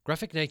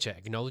Graphic Nature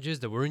acknowledges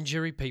the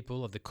Wurundjeri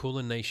people of the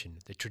Kulin Nation,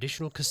 the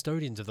traditional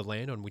custodians of the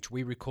land on which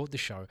we record the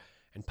show,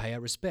 and pay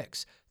our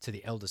respects to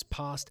the elders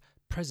past,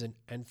 present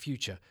and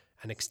future,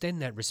 and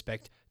extend that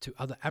respect to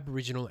other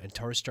Aboriginal and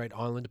Torres Strait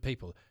Islander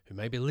people who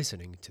may be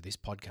listening to this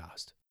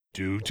podcast.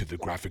 Due to the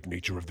graphic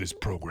nature of this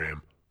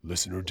program,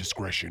 listener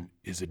discretion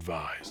is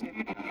advised.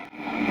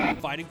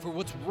 Fighting for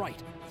what's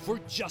right, for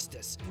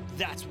justice.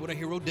 That's what a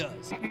hero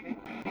does.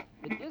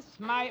 It is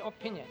my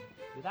opinion,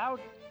 without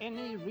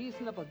any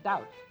reasonable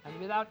doubt and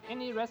without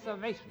any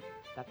reservation,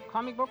 that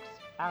comic books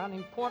are an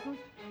important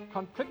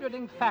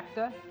contributing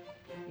factor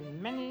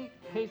in many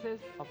cases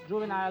of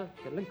juvenile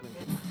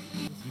delinquency.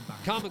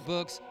 Comic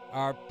books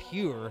are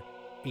pure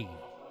evil.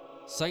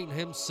 Satan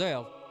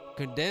himself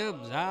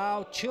condemns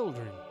our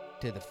children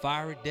to the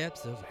fiery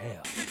depths of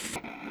hell.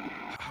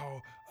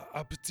 How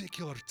a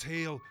particular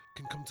tale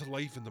can come to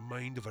life in the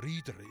mind of a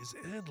reader is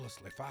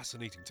endlessly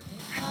fascinating to me.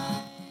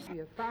 We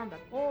have found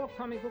that all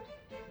comic books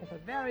have a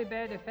very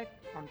bad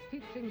effect on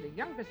teaching the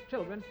youngest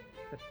children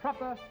the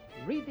proper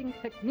reading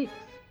techniques.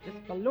 This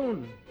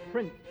balloon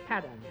print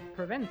pattern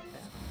prevents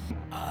that.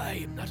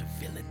 I am not a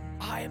villain.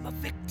 I am a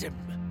victim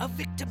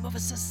of a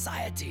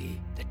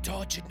society that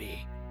tortured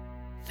me.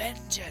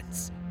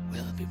 Vengeance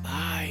will be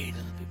mine,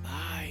 will be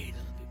mine,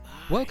 will be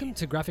mine. Welcome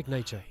to Graphic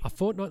Nature, a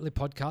fortnightly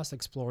podcast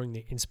exploring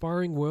the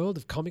inspiring world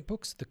of comic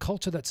books, the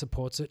culture that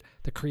supports it,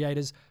 the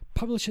creators,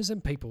 publishers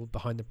and people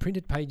behind the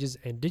printed pages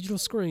and digital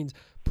screens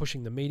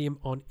pushing the medium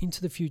on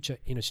into the future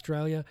in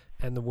Australia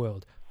and the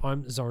world.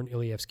 I'm Zoran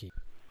Ilievsky.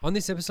 On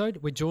this episode,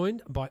 we're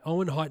joined by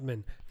Owen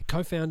Heitman, the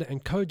co-founder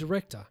and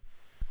co-director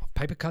of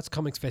Paper Cuts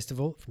Comics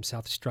Festival from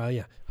South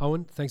Australia.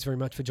 Owen, thanks very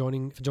much for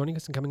joining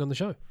us and coming on the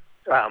show.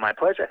 My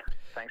pleasure.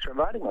 Thanks for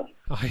inviting me.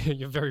 Oh,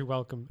 you're very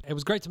welcome. It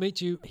was great to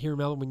meet you here in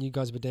Melbourne when you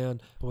guys were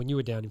down, or when you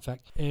were down, in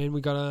fact. And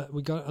we got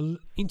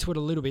into it a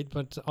little bit,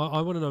 but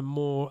I want to know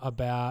more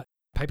about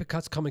Paper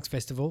Cuts Comics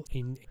Festival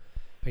in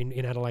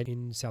Adelaide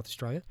in South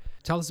Australia.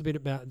 Tell us a bit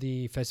about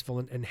the festival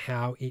and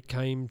how it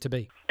came to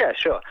be. Yeah,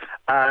 sure.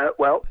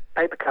 Well,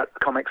 Paper Cuts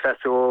Comics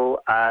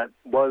Festival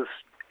was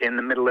in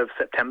the middle of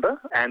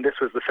September, and this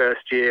was the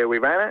first year we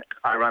ran it.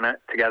 I run it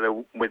together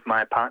with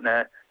my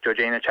partner,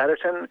 Georgina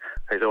Chatterton,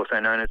 who's also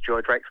known as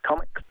George Rakes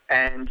Comics.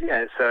 And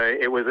yeah, so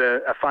it was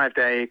a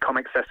 5-day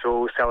comics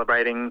festival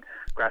celebrating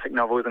graphic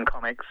novels and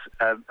comics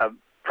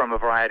from a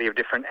variety of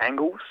different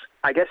angles.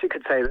 I guess you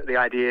could say that the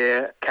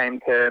idea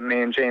came to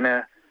me and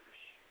Gina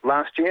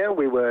last year.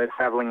 We were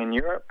traveling in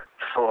Europe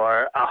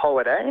for a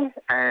holiday,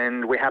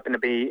 and we happened to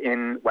be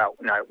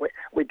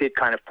we did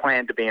kind of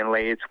plan to be in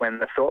Leeds when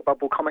the Thought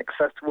Bubble Comics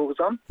Festival was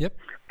on. Yep.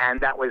 And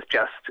that was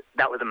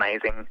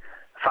amazing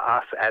for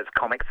us as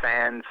comic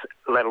fans,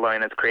 let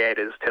alone as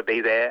creators, to be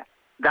there.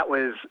 That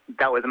was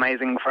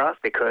amazing for us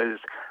because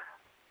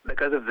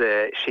of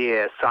the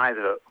sheer size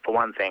of it, for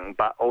one thing,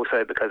 but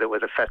also because it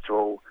was a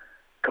festival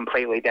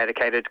completely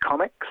dedicated to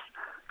comics.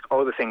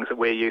 All the things that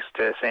we're used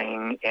to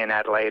seeing in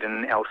Adelaide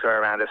and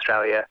elsewhere around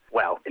Australia,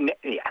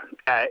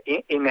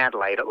 in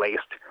Adelaide at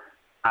least,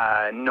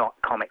 not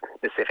comic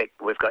specific.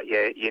 We've got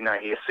your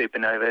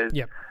supernovas,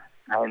 yep,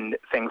 and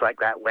things like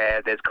that,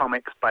 where there's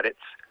comics, but it's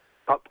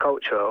pop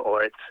culture,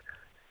 or it's,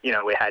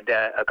 we had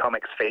a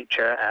comics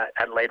feature at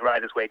Adelaide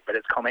Writers Week, but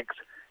it's comics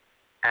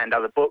and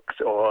other books,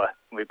 or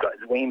we've got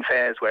zine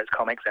fairs where it's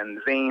comics and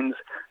zines.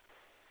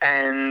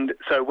 And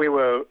so we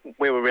were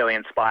really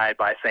inspired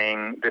by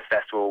seeing this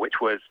festival, which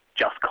was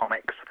just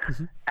comics.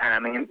 Mm-hmm. And I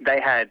mean,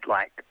 they had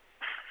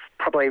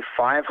probably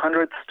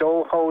 500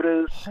 stall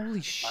holders.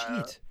 Holy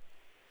shit.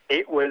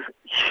 It was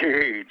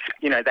huge.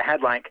 They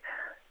had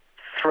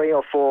 3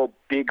 or 4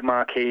 big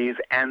marquees,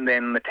 and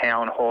then the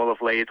town hall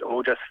of Leeds,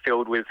 all just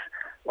filled with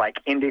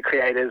indie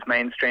creators,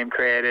 mainstream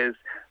creators,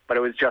 but it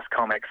was just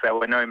comics. There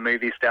were no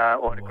movie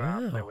star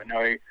autographs. Wow. There were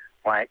no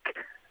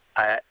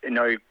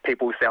no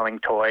people selling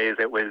toys.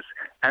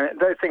 And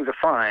those things are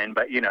fine,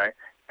 but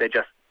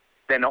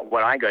they're not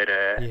what I go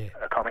to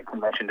a comic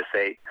convention to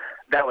see.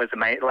 That was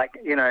amazing.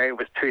 It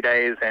was 2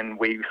 days, and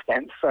we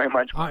spent so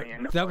much money.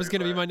 That was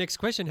going to be my next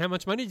question. How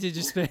much money did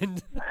you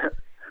spend?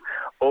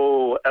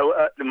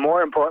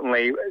 More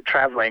importantly,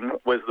 traveling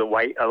was the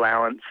weight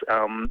allowance,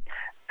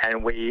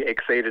 and we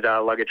exceeded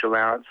our luggage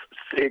allowance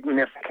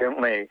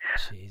significantly.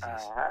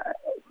 Jesus.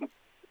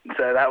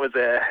 So that was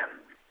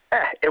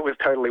it was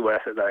totally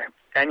worth it though.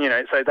 And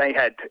so they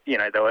had,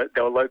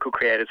 there were local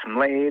creators from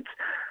Leeds.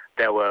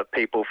 There were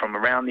people from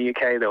around the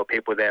UK. There were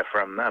people there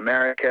from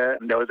America.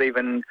 There was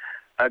even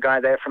a guy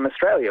there from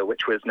Australia,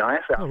 which was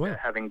nice after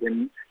having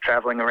been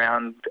traveling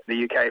around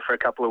the UK for a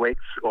couple of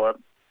weeks, or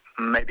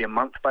maybe a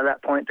month by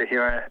that point, to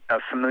hear a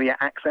familiar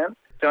accent.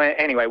 So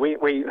anyway,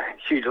 we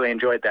hugely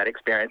enjoyed that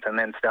experience, and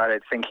then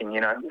started thinking,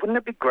 wouldn't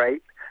it be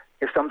great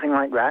if something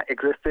like that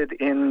existed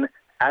in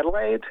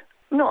Adelaide?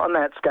 Not on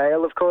that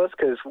scale, of course,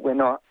 because we're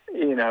not,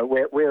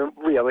 we're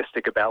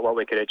realistic about what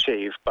we could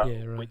achieve. But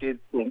we did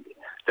think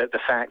that the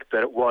fact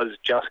that it was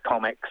just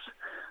comics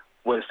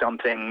was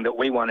something that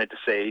we wanted to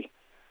see,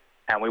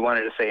 and we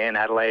wanted to see in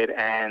Adelaide.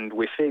 And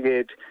we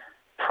figured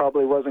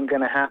probably wasn't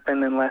going to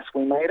happen unless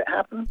we made it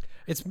happen.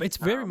 It's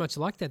very much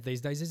like that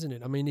these days, isn't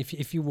it? I mean,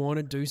 if you want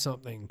to do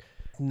something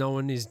no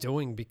one is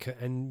doing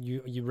and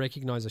you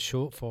recognise a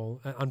shortfall,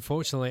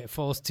 unfortunately it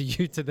falls to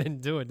you to then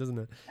do it, doesn't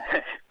it?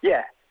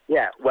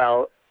 Yeah.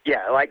 Well,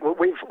 yeah, like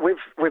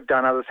we've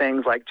done other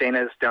things. Like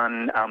Gina's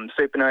done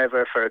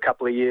Supernova for a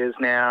couple of years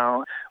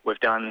now. We've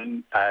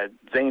done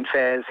zine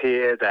fairs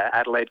here, the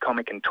Adelaide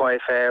Comic and Toy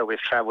Fair. We've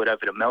travelled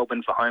over to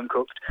Melbourne for Home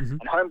Cooked. Mm-hmm.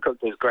 And Home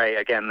Cooked is great.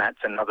 Again, that's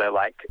another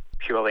like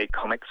purely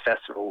comics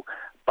festival,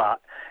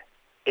 but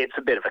it's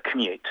a bit of a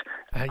commute.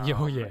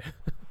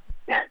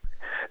 Yeah.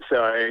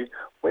 So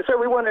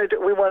we wanted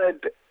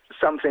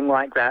something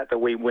like that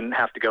we wouldn't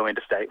have to go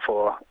interstate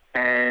for.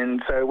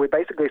 And so we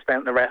basically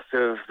spent the rest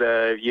of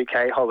the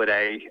UK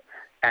holiday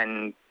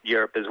and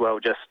Europe as well,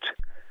 just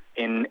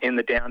in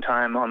the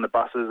downtime on the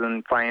buses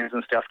and planes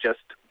and stuff, just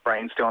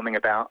brainstorming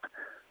about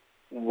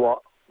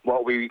what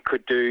we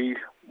could do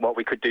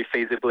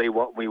feasibly,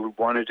 what we would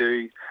want to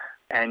do.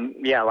 And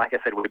yeah, like I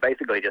said, we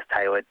basically just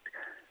tailored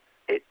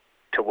it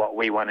to what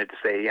we wanted to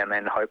see and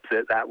then hoped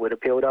that would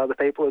appeal to other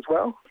people as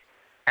well.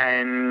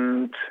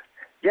 And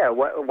yeah,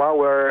 while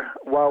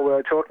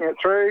we're talking it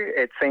through,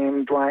 it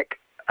seemed like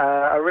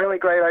a really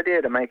great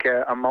idea to make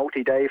a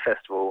multi-day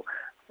festival,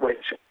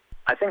 which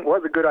I think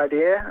was a good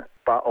idea,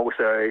 but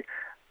also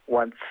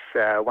once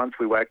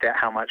we worked out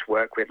how much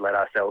work we'd let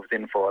ourselves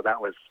in for,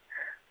 that was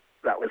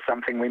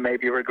something we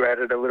maybe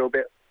regretted a little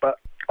bit. But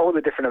all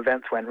the different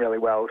events went really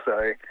well,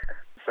 so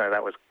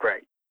that was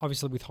great.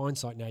 Obviously, with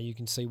hindsight now, you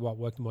can see what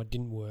worked and what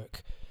didn't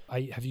work.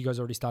 Have you guys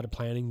already started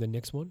planning the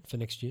next one for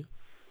next year?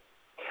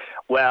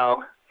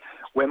 Well,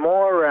 we're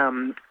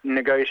more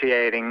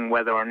negotiating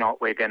whether or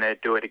not we're going to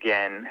do it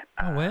again.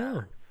 Oh,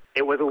 wow.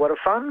 It was a lot of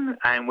fun,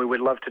 and we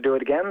would love to do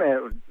it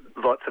again.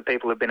 Lots of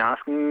people have been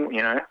asking,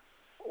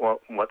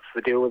 what's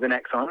the deal with the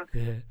next one?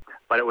 Yeah.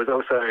 But it was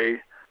also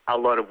a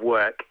lot of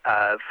work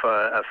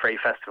for a free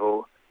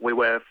festival. We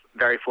were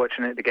very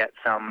fortunate to get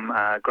some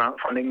grant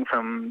funding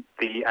from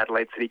the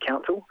Adelaide City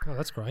Council. Oh,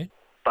 that's great.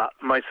 But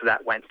most of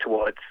that went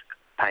towards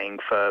paying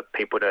for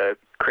people to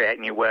create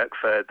new work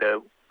for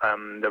the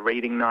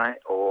reading night,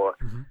 or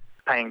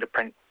paying to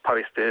print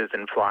posters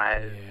and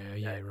flyers.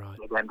 Yeah, right.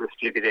 Them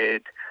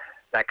distributed,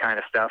 that kind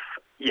of stuff.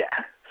 Yeah.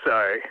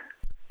 So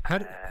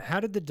how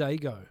did the day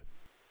go?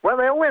 Well,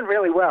 they all went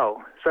really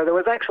well. So there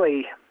were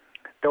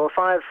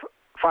five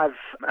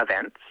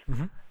events,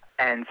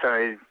 and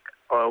so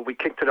we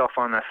kicked it off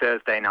on a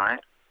Thursday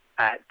night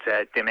at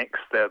Dymocks,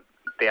 the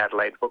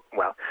Adelaide book.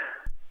 Well,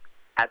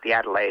 at the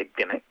Adelaide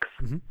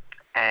Dymocks.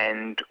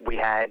 And we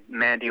had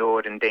Mandy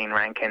Ord and Dean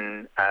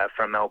Rankin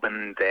from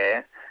Melbourne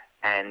there,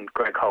 and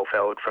Greg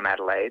Holfeld from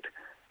Adelaide,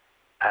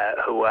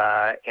 who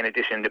are, in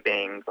addition to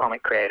being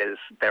comic creators,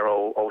 they're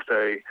all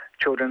also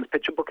children's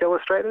picture book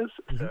illustrators.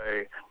 So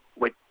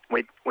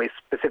we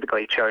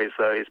specifically chose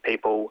those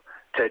people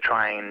to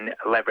try and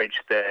leverage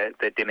the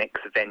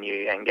Dymocks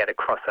venue and get a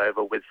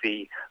crossover with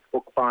the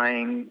book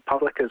buying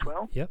public as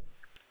well. Yep.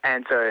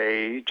 And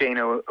so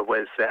Gina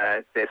was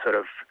their sort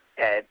of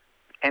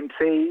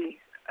MC.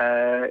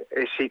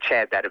 She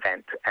chaired that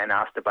event and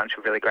asked a bunch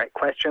of really great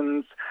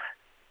questions,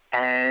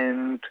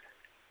 and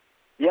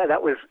yeah,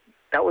 that was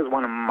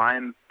one of my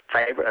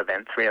favourite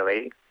events.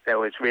 Really, there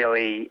was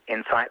really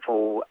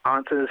insightful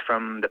answers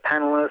from the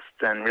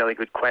panelists and really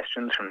good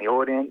questions from the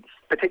audience,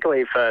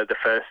 particularly for the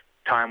first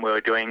time we were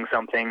doing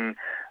something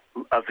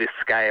of this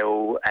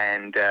scale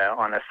and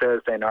on a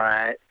Thursday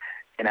night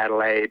in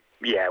Adelaide.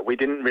 Yeah, we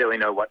didn't really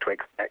know what to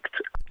expect.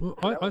 Well,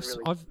 I've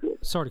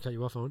sorry to cut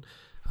you off, Owen.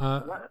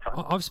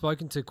 I've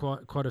spoken to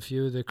quite a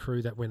few of the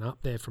crew that went up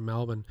there from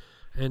Melbourne,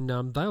 and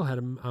they all had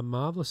a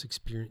marvellous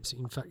experience.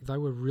 In fact, they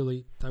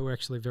were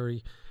actually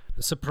very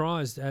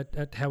surprised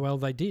at how well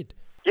they did.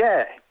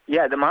 Yeah.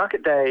 The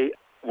market day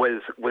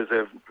was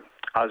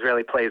I was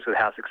really pleased with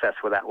how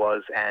successful that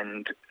was,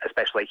 and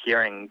especially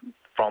hearing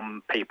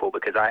from people,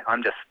 because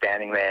I'm just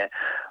standing there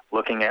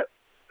looking at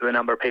the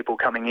number of people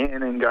coming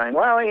in and going,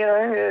 well,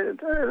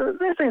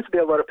 there seems to be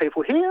a lot of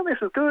people here.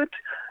 This is good.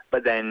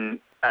 But then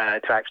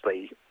to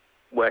actually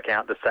work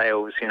out the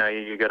sales,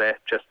 you got to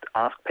just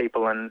ask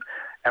people, and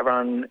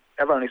everyone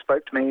who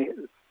spoke to me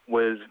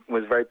was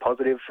very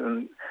positive,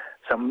 and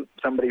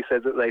somebody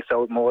said that they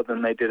sold more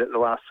than they did at the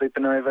last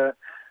Supernova.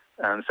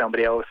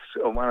 Somebody else,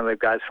 or one of the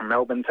guys from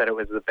Melbourne, said it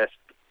was the best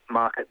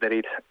market that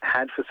he'd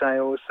had for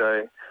sales.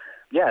 So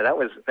yeah, that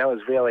was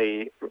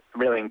really,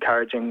 really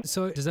encouraging.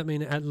 So does that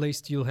mean at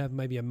least you'll have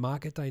maybe a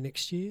market day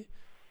next year?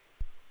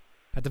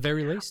 At the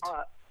very least?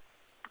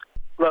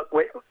 Look,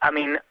 we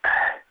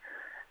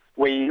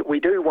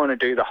do want to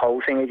do the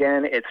whole thing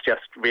again. It's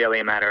just really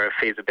a matter of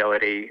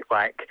feasibility.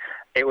 Like,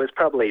 it was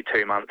probably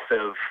 2 months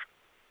of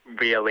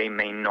really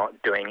me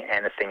not doing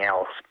anything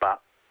else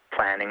but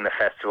planning the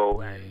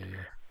festival and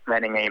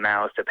sending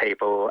emails to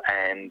people.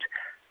 And,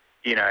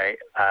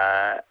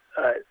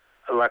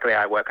 luckily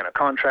I work on a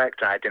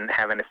contract and I didn't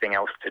have anything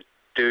else to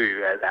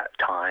do at that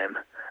time.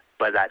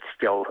 But that's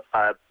still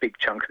a big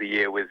chunk of the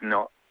year with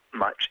not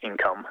much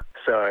income.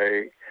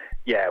 So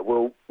yeah,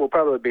 we'll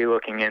probably be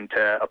looking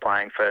into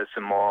applying for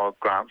some more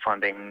grant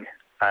funding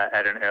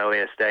at an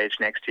earlier stage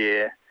next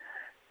year.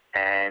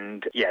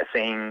 And yeah,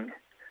 seeing,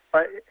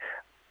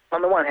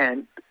 on the one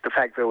hand, the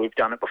fact that we've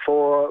done it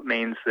before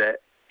means that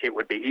it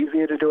would be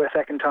easier to do a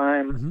second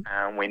time.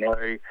 We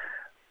know,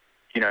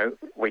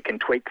 we can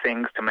tweak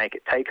things to make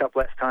it take up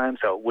less time,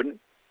 so it wouldn't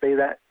be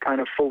that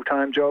kind of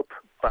full-time job.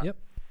 But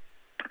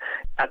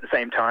at the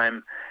same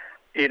time,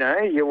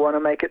 you want to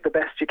make it the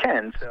best you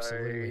can. So,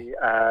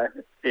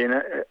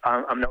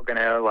 I'm not going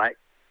to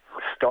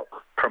stop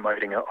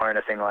promoting it or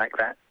anything like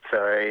that.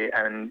 So,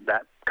 and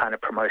that kind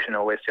of promotion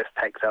always just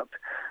takes up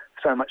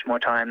so much more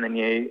time than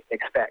you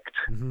expect,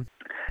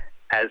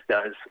 as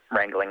does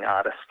wrangling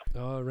artists.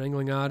 Oh,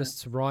 wrangling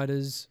artists,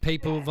 writers,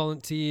 people,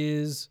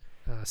 volunteers,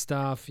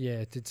 staff.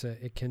 Yeah,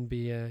 it can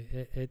be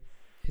it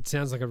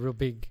sounds like a real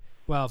big,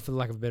 well, for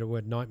lack of a better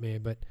word, nightmare.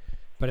 But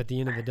at the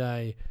end of the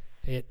day,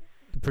 the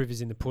proof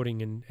is in the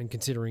pudding. And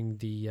considering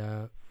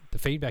the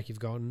feedback you've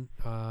gotten,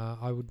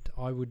 I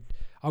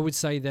would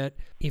say that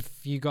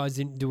if you guys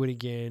didn't do it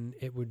again,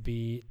 it would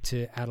be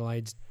to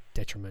Adelaide's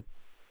detriment.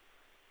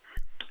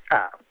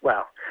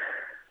 Well,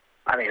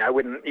 I mean, I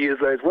wouldn't use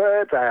those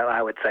words.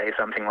 I would say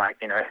something like,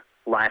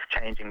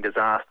 life-changing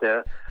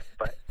disaster.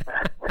 But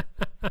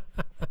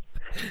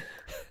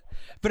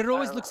but it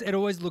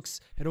always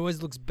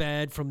looks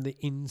bad from the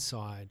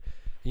inside.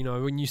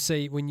 When you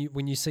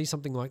see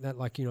something like that,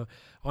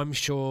 I'm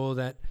sure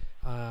that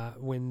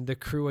when the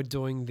crew are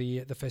doing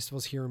the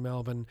festivals here in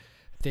Melbourne,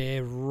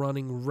 they're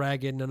running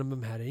ragged. None of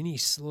them had any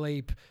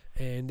sleep,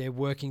 and they're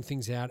working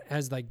things out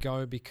as they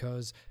go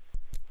because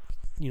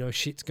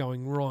shit's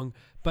going wrong.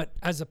 But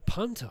as a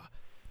punter,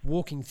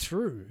 walking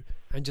through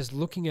and just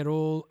looking at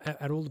all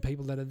the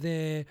people that are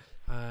there,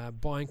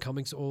 buying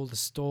comics, all the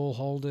stall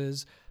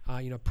holders,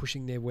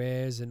 pushing their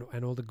wares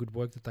and all the good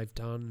work that they've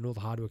done and all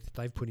the hard work that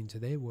they've put into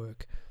their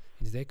work,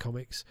 into their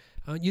comics,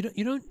 you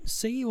don't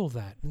see all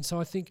that. And so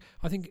I think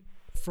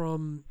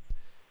from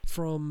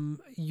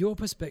your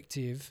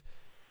perspective,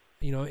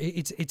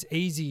 it's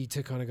easy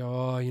to kind of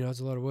go, it's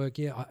a lot of work.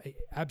 Yeah,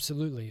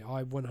 absolutely.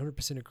 I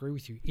 100% agree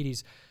with you. It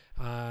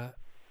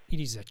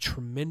is a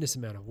tremendous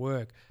amount of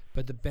work,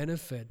 but the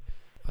benefit,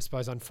 I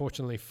suppose,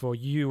 unfortunately for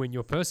you in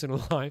your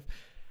personal life,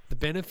 the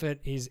benefit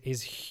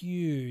is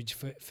huge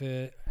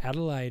for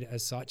Adelaide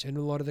as such, and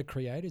a lot of the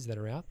creators that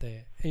are out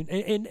there,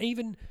 and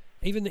even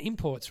the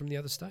imports from the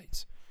other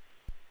states.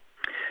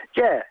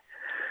 Yeah.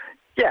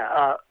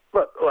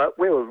 Look,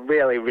 we were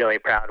really, really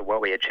proud of what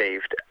we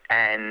achieved,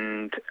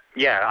 and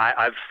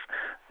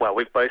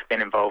we've both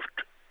been involved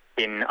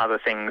in other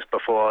things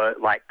before,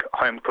 like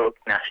Home Cook,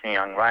 National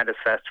Young Writers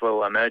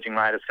Festival, Emerging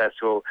Writers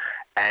Festival,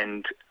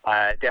 and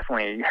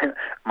definitely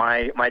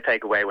my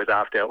takeaway was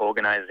after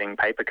organising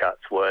Paper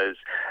Cuts was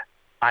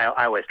I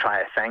always try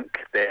to thank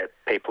the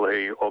people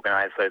who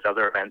organise those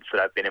other events that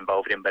I've been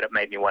involved in, but it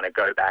made me want to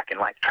go back and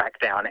track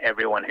down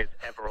everyone who's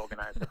ever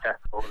organised a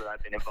festival that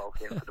I've been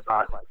involved in for the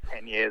past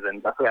 10 years.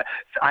 And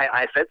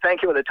I said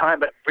thank you at the time,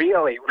 but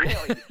really,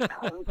 really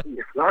thank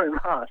you so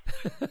much.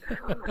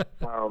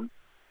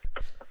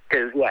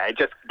 Because, it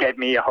just gave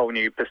me a whole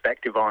new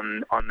perspective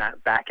on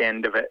that back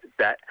end of it,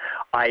 that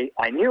I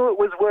knew it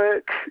was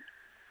work,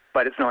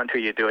 but it's not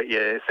until you do it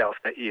yourself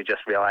that you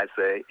just realise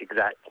the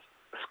exact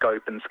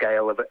scope and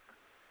scale of it.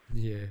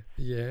 Yeah.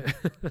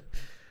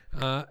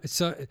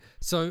 So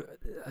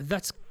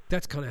that's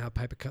kind of how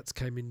Paper Cuts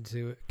came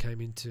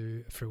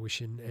into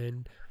fruition,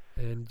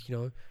 and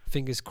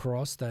fingers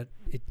crossed that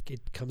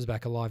it comes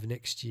back alive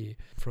next year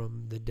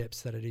from the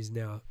depths that it is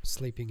now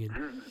sleeping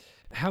in.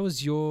 How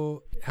is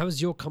your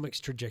comics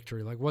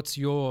trajectory? What's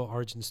your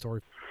origin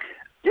story?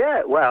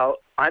 Yeah, well,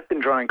 I've been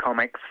drawing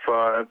comics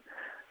for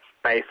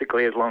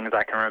basically as long as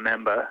I can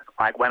remember.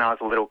 When I was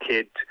a little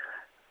kid,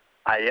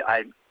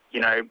 I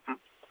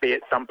be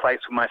at some place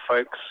with my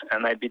folks,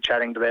 and they'd be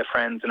chatting to their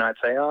friends, and I'd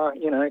say,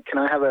 can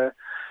I have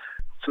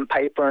some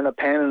paper and a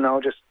pen, and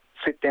I'll just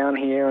sit down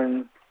here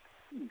and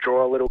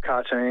draw a little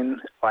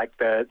cartoon.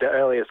 The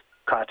earliest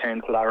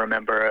cartoons that I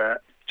remember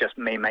are just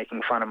me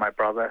making fun of my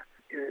brother.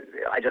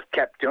 I just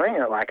kept doing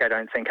it. I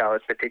don't think I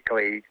was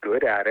particularly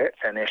good at it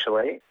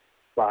initially,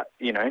 but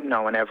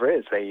no one ever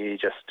is. You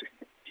just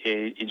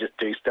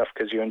do stuff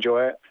because you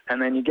enjoy it,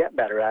 and then you get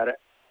better at it.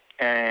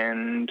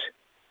 And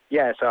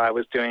so I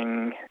was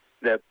doing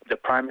the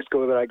primary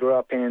school that I grew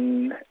up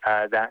in.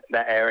 That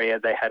area,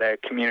 they had a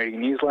community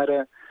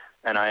newsletter,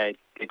 and I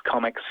did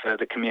comics for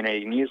the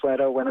community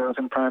newsletter when I was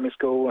in primary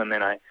school, and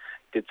then I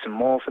did some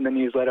more for the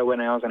newsletter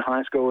when I was in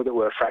high school that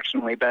were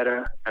fractionally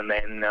better. And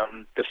then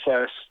the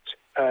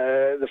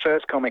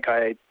first comic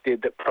I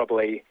did that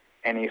probably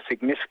any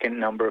significant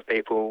number of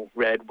people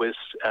read was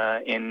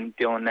in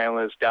Dylan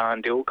Naylor's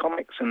Darn Dill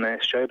comics in the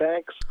show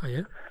bags. Oh,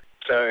 yeah?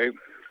 So,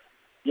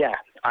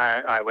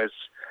 I was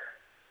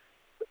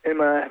in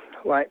my,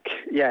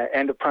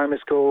 end of primary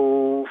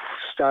school,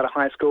 start of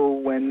high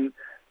school when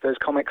those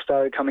comics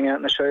started coming out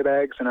in the show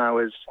bags, and I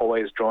was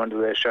always drawn to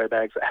the show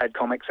bags that had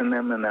comics in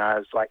them, and then I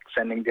was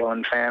sending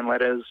Dylan fan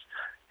letters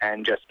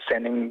and just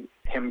sending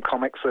him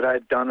comics that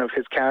I'd done of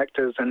his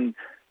characters, and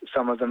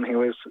some of them he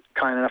was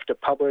kind enough to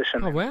publish.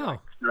 And Oh, wow.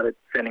 started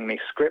sending me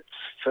scripts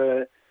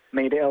for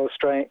me to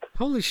illustrate.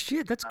 Holy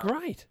shit, that's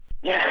great.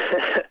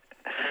 Yeah.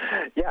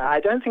 Yeah, I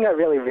don't think I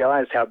really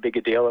realized how big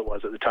a deal it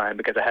was at the time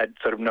because I had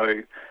sort of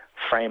no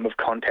frame of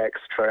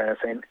context for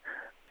anything.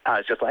 I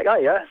was just like, oh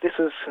yeah, this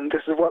is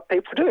what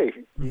people do.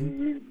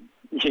 Mm-hmm.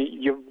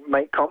 You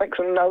make comics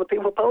and other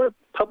people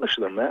publish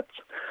them.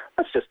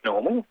 That's just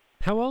normal.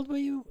 How old were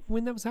you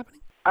when that was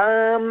happening?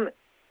 I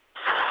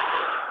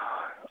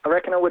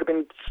reckon I would have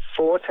been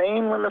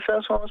 14 when the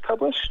first one was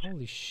published.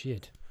 Holy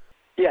shit.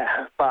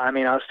 Yeah, but I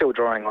mean, I was still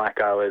drawing like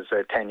I was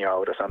a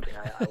 10-year-old or something.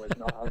 I was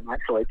not an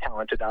actually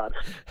talented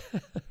artist.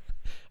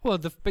 Well,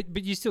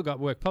 but you still got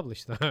work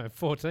published though. At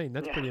 14,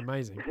 that's pretty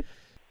amazing.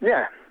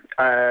 Yeah,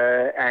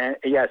 and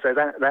yeah, so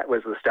that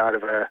was the start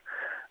of a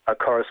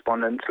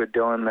correspondence with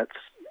Dylan that's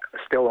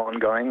still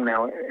ongoing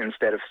now.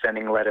 Instead of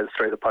sending letters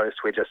through the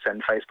post, we just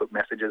send Facebook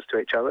messages to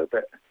each other.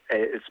 But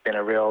it's been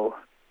a real.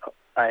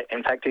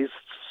 In fact, we've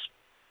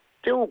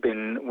still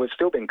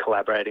been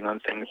collaborating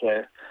on things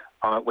here.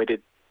 We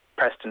did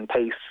Preston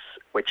Peace,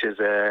 which is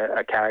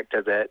a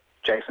character that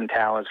Jason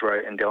Towers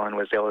wrote and Dylan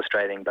was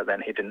illustrating, but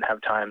then he didn't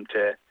have time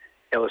to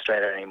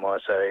illustrate it anymore.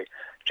 So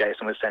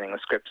Jason was sending the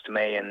scripts to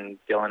me and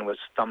Dylan was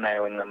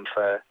thumbnailing them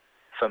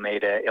for me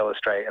to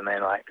illustrate. And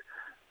then like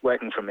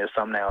working from his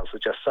thumbnails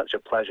was just such a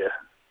pleasure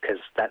because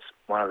that's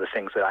one of the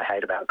things that I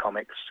hate about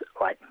comics.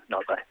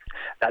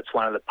 That's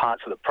one of the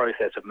parts of the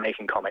process of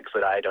making comics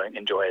that I don't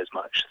enjoy as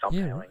much.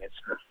 Thumbnailing, It's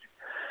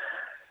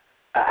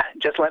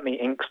just let me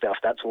ink stuff.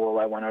 That's all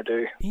I want to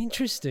do.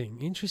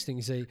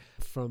 Interesting. See,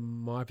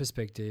 from my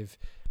perspective,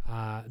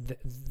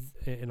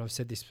 and I've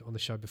said this on the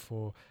show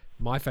before,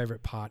 my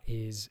favorite part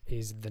is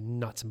the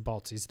nuts and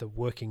bolts, is the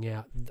working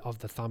out of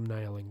the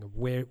thumbnailing,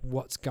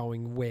 what's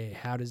going where,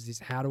 how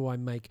do I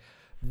make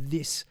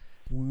this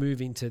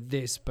move into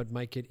this, but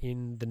make it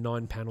in the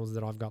 9 panels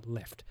that I've got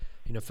left.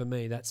 For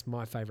me, that's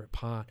my favorite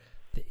part.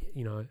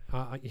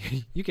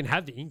 You can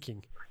have the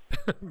inking,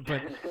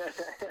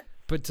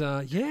 but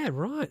yeah,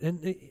 right.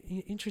 And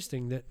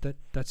interesting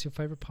that's your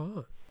favorite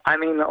part. I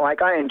mean,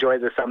 like I enjoy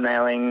the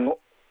thumbnailing,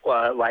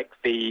 like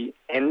the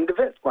end of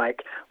it.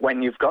 Like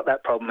when you've got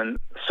that problem and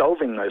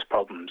solving those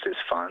problems is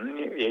fun.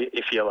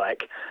 If you're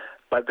like,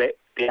 but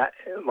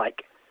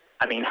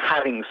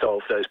having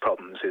solved those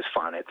problems is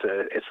fun.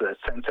 It's a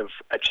sense of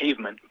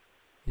achievement.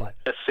 Yeah. Like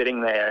just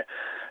sitting there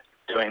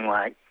doing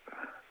like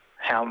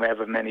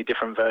however many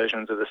different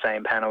versions of the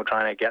same panel,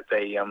 trying to get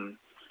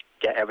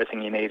get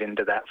everything you need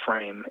into that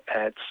frame.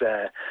 It's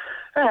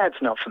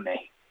not for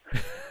me.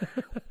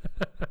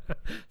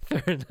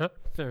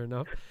 Fair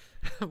enough.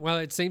 Well,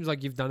 it seems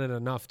like you've done it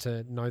enough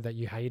to know that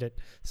you hate it.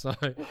 So,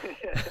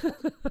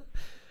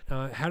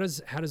 how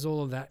does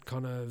all of that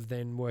kind of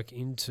then work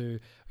into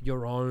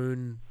your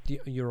own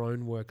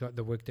work, like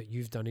the work that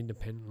you've done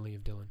independently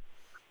of Dylan?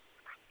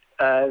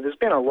 There's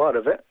been a lot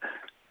of it,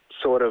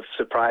 sort of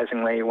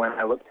surprisingly when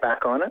I look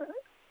back on it.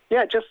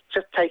 Yeah, just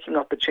taking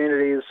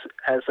opportunities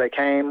as they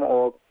came,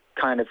 or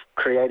kind of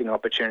creating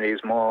opportunities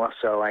more.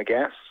 So I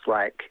guess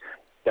like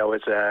there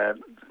was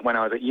when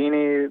I was at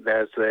uni,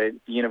 there's the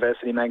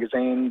university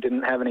magazine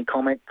didn't have any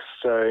comics,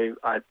 so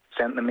I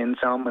sent them in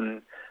some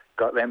and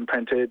got them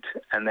printed.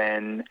 And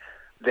then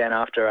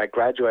after I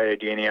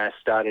graduated uni, I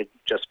started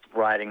just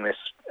writing this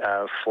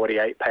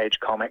 48-page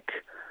comic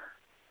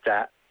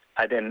that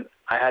I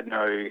had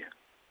no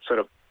sort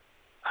of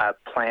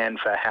plan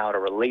for how to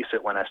release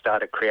it when I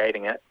started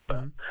creating it.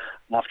 But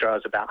after I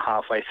was about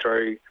halfway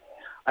through,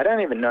 I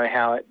don't even know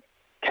how it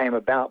came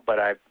about, but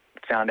I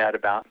found out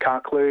about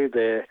CARCLU,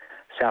 the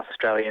South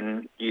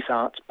Australian Youth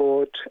Arts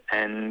Board,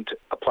 and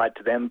applied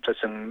to them for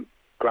some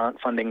grant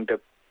funding to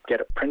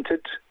get it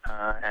printed.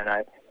 And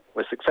I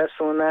was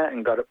successful in that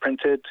and got it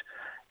printed,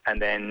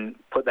 and then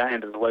put that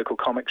into the local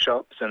comic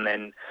shops, and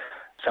then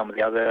some of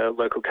the other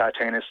local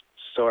cartoonists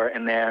saw it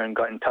in there and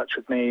got in touch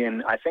with me.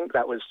 And I think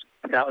that was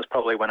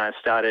probably when I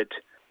started,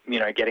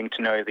 getting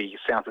to know the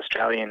South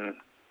Australian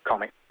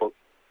comic book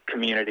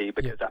community,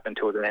 because up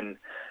until then,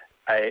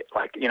 I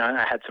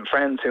had some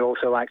friends who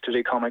also liked to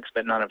do comics,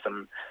 but none of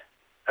them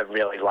have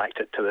really liked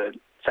it to the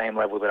same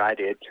level that I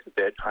did,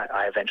 that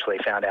I eventually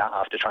found out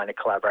after trying to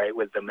collaborate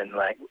with them, and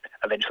like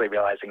eventually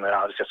realizing that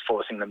I was just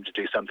forcing them to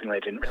do something they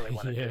didn't really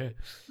want to do.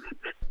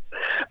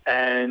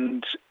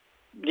 And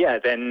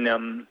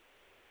then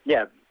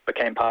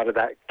became part of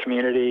that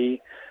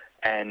community,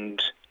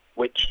 and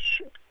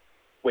which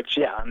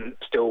I'm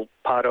still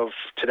part of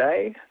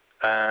today,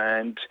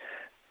 and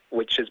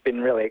which has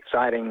been really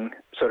exciting,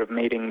 sort of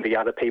meeting the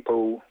other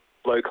people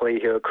locally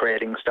who are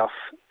creating stuff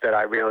that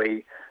I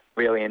really,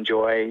 really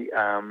enjoy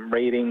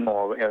reading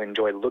or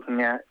enjoy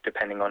looking at,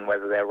 depending on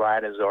whether they're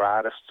writers or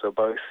artists or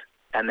both.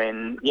 And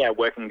then,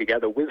 working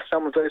together with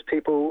some of those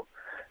people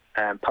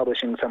and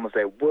publishing some of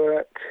their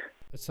work.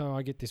 So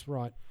I get this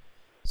right.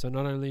 So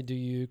not only do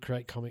you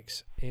create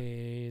comics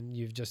and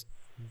you've just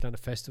done a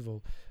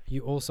festival,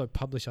 you also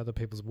publish other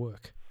people's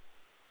work.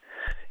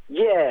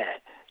 Yeah.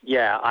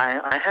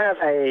 I have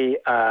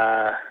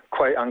a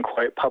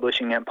quote-unquote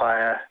publishing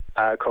empire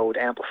called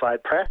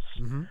Amplified Press,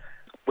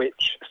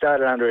 which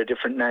started under a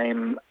different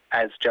name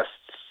as just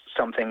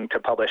something to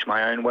publish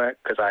my own work,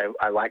 because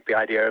I like the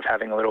idea of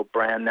having a little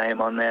brand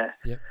name on there.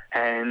 Yep.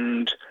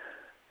 And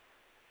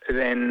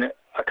then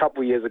a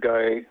couple of years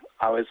ago,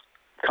 I was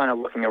kind of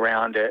looking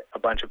around at a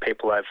bunch of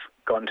people I've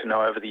gotten to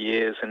know over the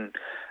years, and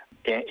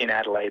in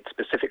Adelaide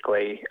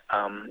specifically,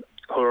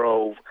 who are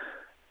all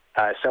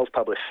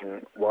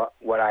self-publishing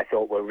what I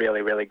thought were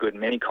really, really good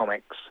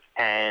mini-comics.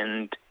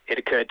 And it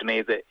occurred to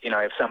me that,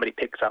 if somebody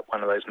picks up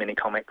one of those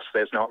mini-comics,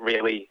 there's not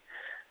really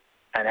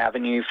an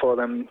avenue for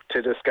them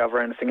to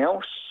discover anything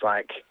else.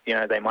 Like,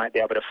 they might be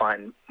able to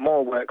find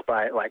more work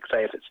by, like,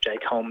 say, if it's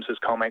Jake Holmes's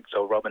comics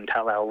or Robin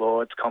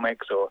Tallow-Lord's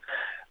comics or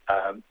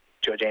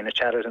Georgina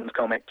Chatterton's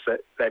comics,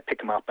 that they pick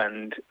them up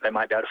and they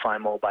might be able to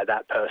find more by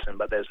that person,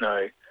 but there's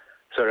no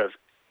sort of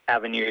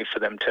avenue for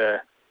them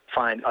to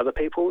find other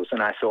people's.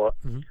 And I thought,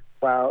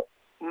 well,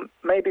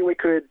 maybe we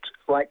could,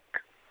 like,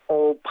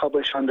 all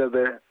publish under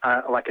the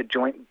like a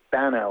joint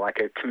banner, like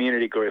a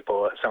community group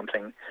or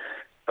something.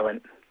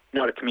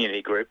 Not a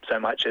community group so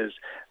much as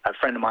a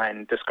friend of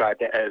mine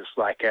described it as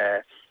like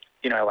a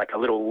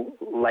little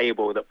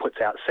label that puts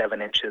out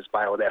 7 inches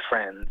by all their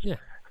friends. Yeah.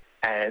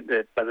 And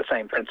but the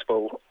same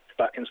principle,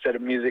 but instead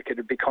of music, it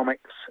would be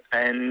comics.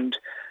 And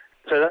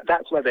so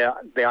that's where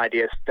the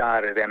idea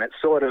started. And it's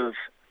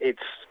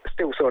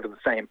still sort of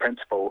the same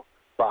principle,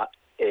 but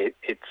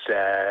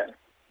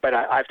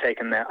I've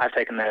taken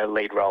the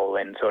lead role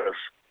in sort of,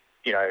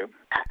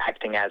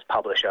 acting as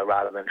publisher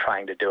rather than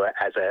trying to do it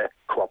as a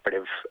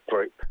cooperative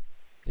group.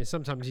 Yeah,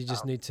 sometimes you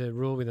just need to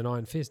rule with an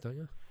iron fist, don't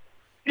you?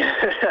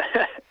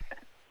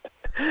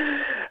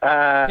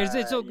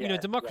 It's all,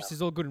 democracy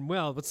is all good and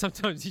well, but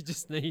sometimes you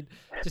just need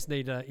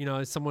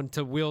someone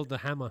to wield the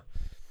hammer.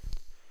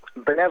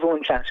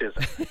 Benevolent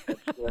fascism.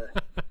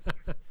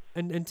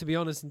 And to be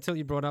honest, until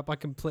you brought up, I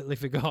completely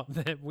forgot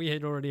that we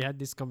had already had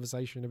this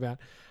conversation about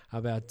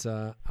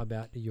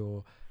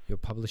your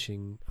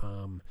publishing.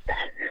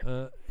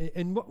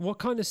 And what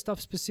kind of stuff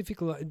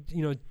specifically?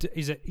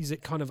 Is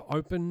it kind of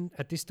open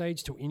at this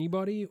stage to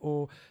anybody,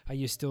 or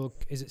is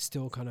it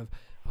still kind of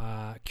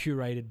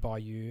curated by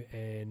you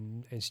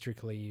and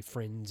strictly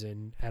friends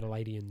and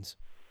Adelaideans?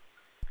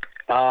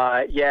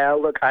 Yeah.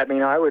 Look, I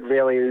mean, I would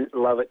really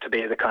love it to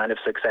be the kind of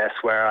success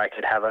where I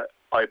could have it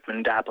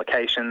open to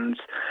applications,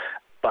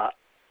 but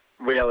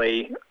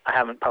really I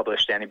haven't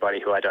published anybody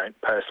who I don't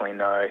personally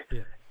know.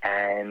 Yeah.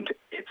 And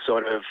it's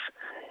sort of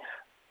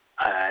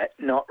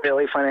not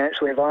really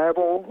financially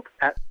viable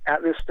at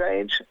this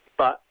stage,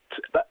 but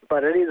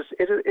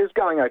it is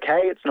going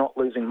okay. It's not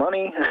losing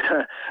money,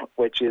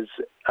 which is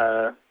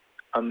a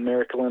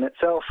miracle in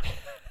itself.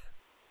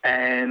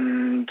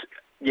 And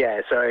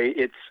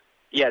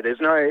there's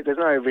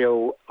no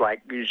real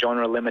like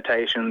genre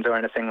limitations or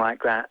anything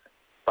like that,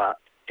 but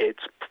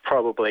it's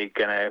probably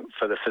going to,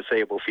 for the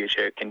foreseeable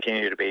future,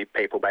 continue to be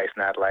people based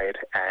in Adelaide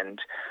and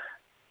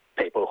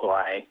people who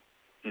I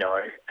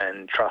know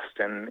and trust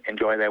and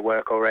enjoy their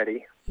work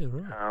already. Yeah,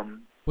 right.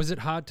 Was it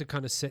hard to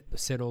kind of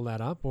set all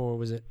that up, or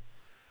was it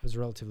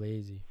relatively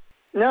easy?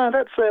 No,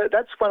 that's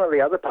one of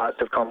the other parts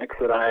of comics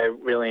that I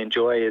really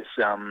enjoy is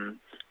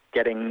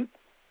getting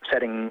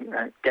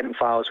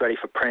files ready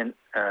for print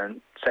and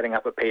setting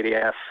up a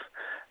PDF,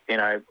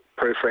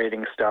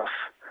 proofreading stuff.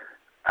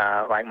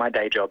 Like my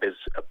day job is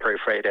a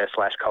proofreader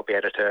 / copy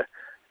editor,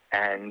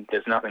 and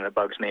there's nothing that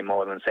bugs me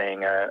more than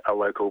seeing a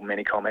local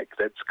mini comic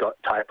that's got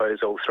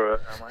typos all through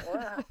it. I'm like,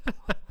 well,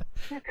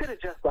 you could have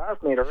just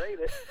asked me to read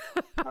it.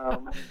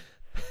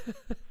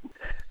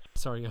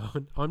 Sorry,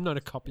 Owen, I'm not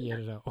a copy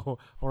editor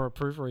or a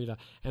proofreader,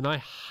 and I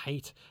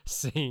hate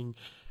seeing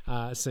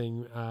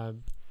the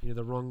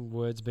wrong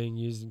words being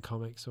used in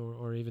comics,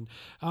 or even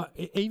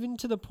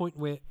to the point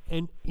where,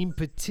 and in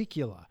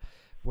particular,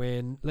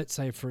 when, let's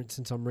say, for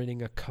instance, I'm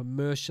reading a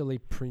commercially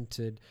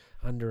printed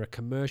under a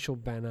commercial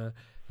banner,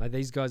 like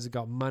these guys have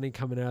got money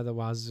coming out of the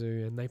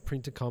wazoo and they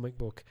print a comic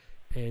book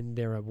and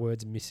there are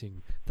words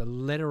missing. The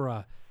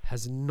letterer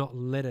has not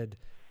lettered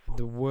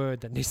the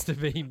word that needs to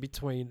be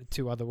between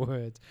two other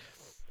words.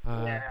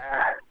 It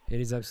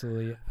is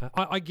absolutely...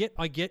 I get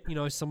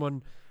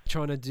someone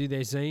trying to do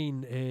their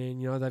zine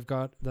and, they've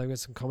got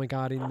some comic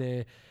art in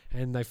there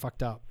and they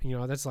fucked up.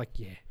 That's like,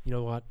 yeah, you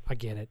know what? I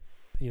get it.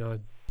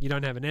 You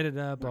don't have an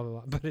editor, blah, blah,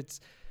 blah. But it's,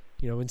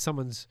 when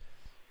someone's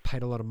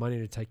paid a lot of money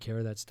to take care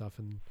of that stuff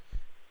and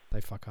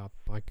they fuck up,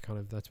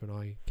 that's when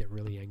I get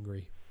really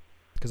angry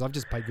because I've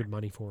just paid good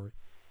money for it.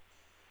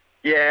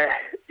 Yeah,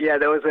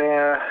 there was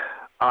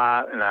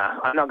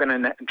I'm not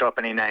going to drop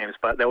any names,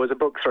 but there was a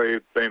book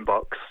through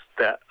Boombox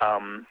that,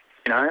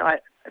 I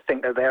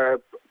think that they're a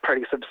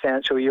pretty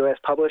substantial US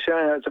publisher,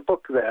 and it's a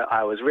book that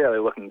I was really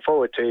looking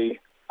forward to.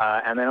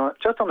 And then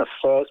just on the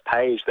first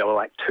page, there were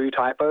like 2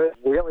 typos.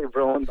 Really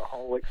ruined the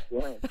whole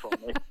experience for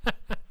me.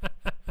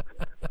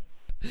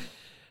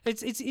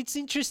 It's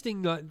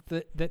interesting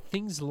that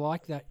things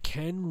like that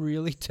can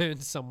really turn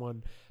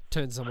someone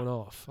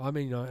off. I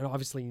mean,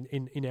 obviously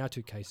in our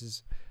 2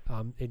 cases,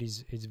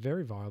 it's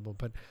very viable.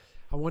 But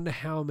I wonder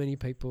how many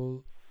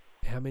people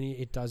how many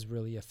it does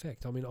really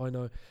affect. I mean, I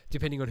know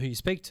depending on who you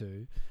speak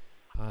to,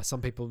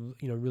 some people,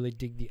 really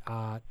dig the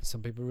art.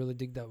 Some people really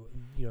dig that,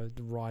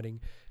 the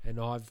writing. And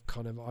I've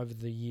kind of over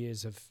the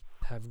years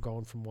have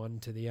gone from one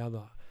to the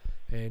other.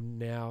 And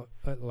now,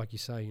 like you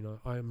say,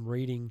 I'm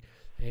reading,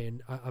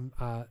 and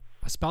a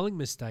spelling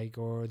mistake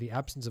or the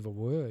absence of a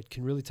word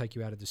can really take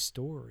you out of the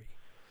story.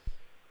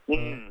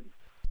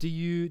 Do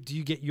you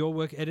get your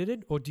work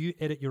edited, or do you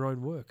edit your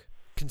own work,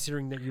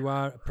 considering that you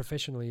are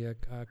professionally a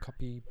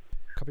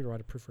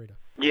copywriter, proofreader?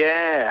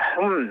 Yeah,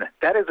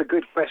 that is a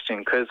good question,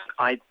 because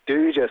I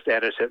do just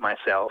edit it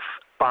myself,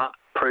 but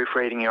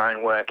proofreading your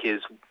own work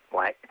is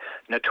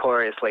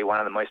notoriously one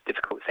of the most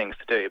difficult things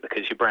to do,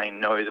 because your brain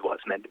knows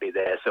what's meant to be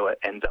there, so it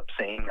ends up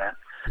seeing that.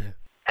 Yeah.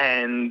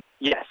 And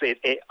yes,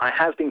 I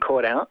have been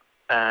caught out,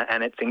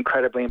 and it's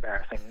incredibly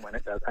embarrassing when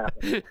it does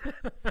happen.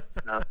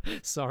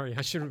 Sorry,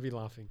 I shouldn't be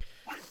laughing.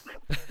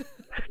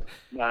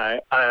 No,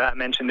 I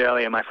mentioned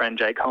earlier my friend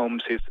Jake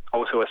Holmes, who's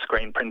also a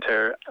screen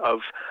printer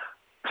of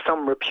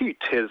some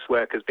repute. His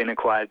work has been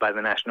acquired by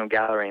the National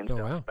Gallery and stuff.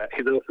 Wow. But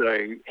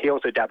he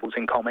also dabbles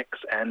in comics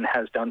and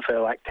has done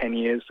for 10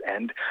 years.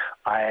 And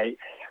I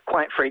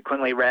quite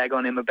frequently rag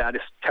on him about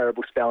his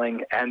terrible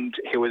spelling. And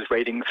he was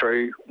reading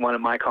through one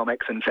of my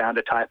comics and found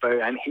a typo,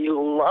 and he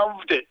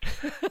loved it.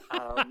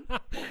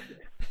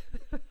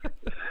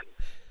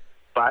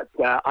 But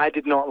I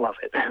did not love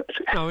it.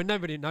 No, and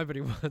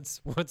nobody wants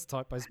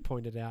typos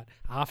pointed out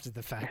after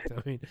the fact.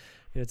 I mean,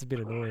 it's a bit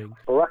annoying.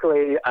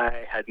 Luckily,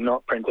 I had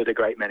not printed a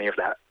great many of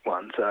that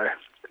one, so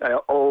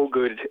all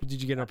good.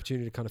 Did you get an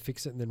opportunity to kind of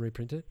fix it and then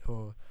reprint it,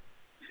 or?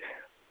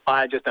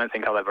 I just don't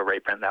think I'll ever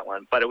reprint that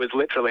one. But it was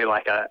literally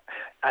I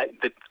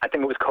think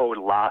it was called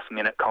Last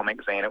Minute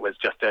Comic Zine. It was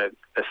just a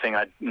thing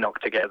I'd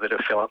knocked together to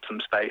fill up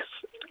some space,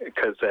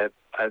 because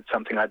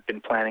something I'd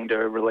been planning to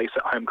release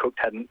at Home Cooked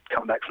hadn't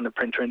come back from the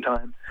printer in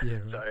time. Yeah,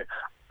 right. So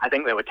I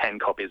think there were 10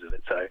 copies of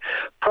it. So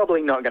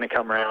probably not going to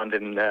come around,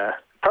 and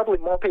probably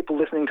more people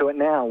listening to it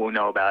now will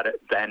know about it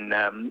than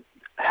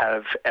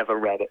have ever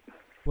read it.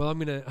 Well, I'm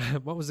going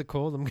to... What was it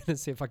called? I'm going to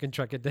see if I can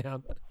track it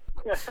down.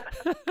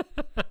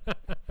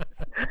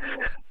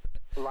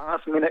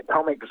 Last Minute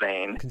Comic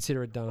Zine.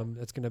 Consider it done.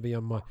 It's going to be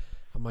on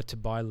my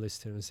to-buy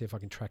list, and see if I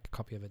can track a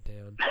copy of it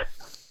down.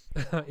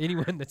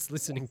 Anyone that's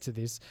listening to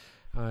this,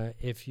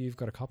 if you've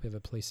got a copy of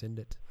it, please send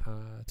it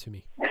to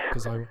me,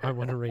 because I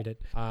want to read it.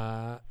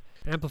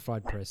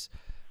 Amplified Press.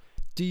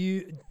 Do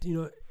you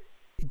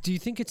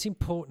think it's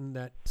important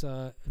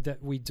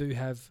that we do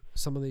have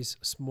some of these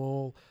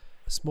small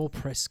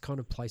press kind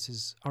of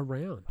places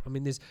around? I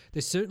mean, there's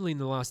certainly in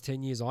the last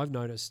 10 years I've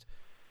noticed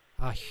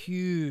a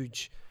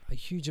huge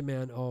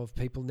amount of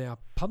people now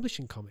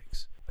publishing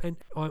comics. And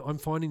I'm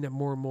finding that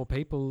more and more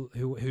people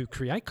who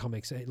create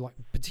comics,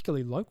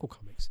 particularly local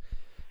comics,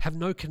 have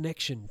no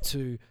connection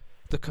to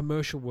the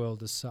commercial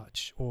world as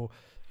such, or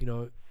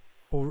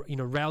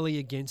rally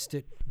against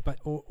it,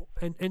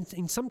 and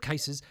in some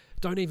cases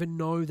don't even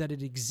know that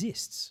it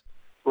exists.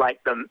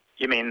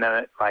 You mean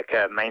the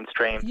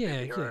mainstream?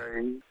 Yeah.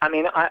 I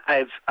mean,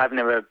 I've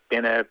never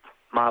been a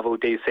Marvel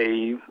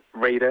DC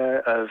reader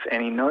of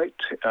any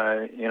note.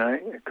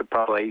 Could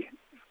probably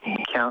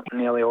count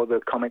nearly all the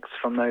comics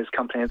from those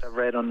companies I've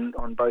read on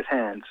both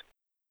hands.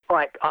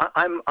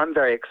 I'm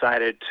very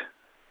excited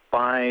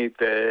by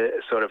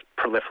the sort of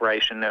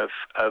proliferation of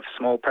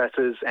small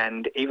presses,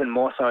 and even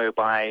more so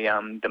by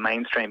the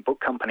mainstream book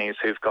companies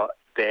who've got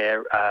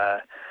their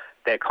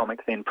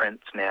comics in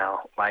prints now.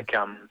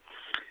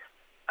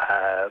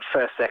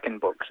 First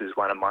Second Books is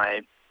one of my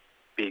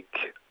big,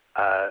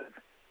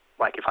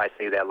 if I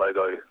see their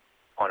logo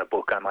on a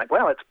book, I'm like,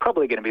 well, it's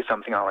probably going to be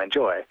something I'll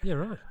enjoy. Yeah,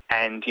 right.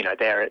 And,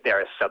 they're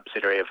a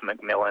subsidiary of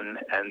Macmillan,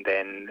 and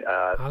then...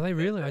 Are they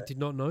really? I did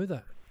not know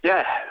that.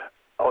 Yeah.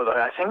 Although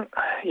I think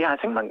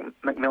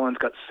Macmillan's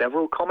got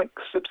several comic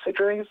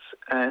subsidiaries,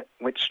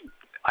 which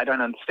I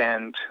don't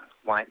understand,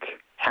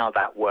 how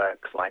that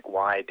works,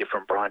 why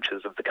different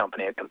branches of the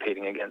company are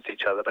competing against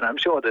each other, but I'm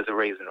sure there's a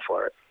reason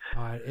for it.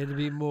 It'd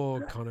be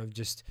more kind of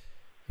just,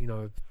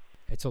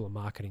 it's all a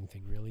marketing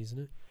thing, really, isn't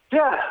it?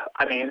 Yeah,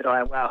 I mean,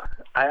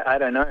 I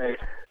don't know.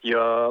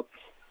 You're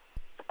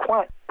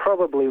quite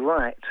probably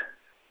right.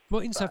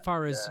 Well,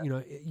 insofar as,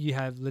 you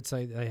have, let's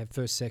say they have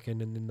First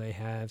Second, and then they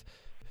have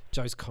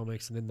Joe's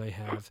Comics, and then they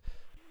have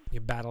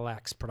your Battle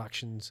Axe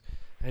Productions,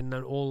 and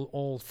then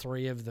all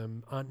three of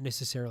them aren't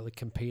necessarily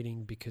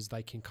competing because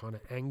they can kind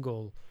of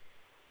angle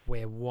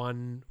where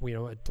one,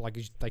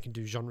 they can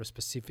do genre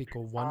specific,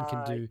 or one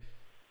can do,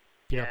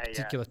 a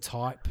particular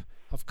type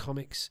of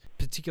comics.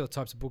 Particular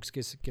types of books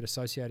get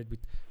associated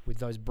with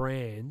those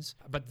brands,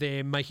 but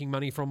they're making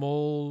money from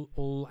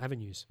all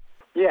avenues.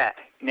 Yeah,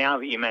 now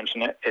that you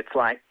mention it, it's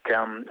like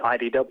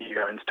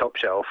IDW owns Top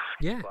Shelf.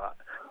 Yeah. But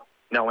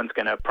no one's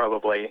going to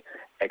probably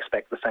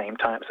expect the same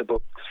types of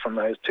books from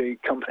those two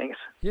companies.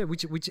 Yeah,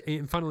 which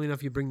and funnily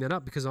enough, you bring that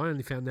up because I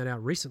only found that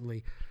out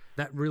recently.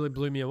 That really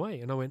blew me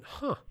away, and I went,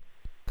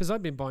 because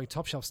I've been buying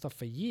Top Shelf stuff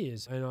for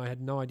years, and I had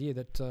no idea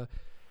that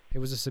it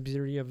was a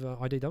subsidiary of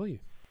IDW.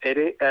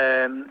 It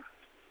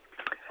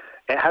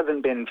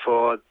hasn't been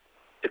for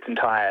its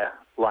entire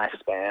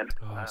lifespan.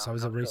 Oh, so it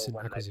was a recent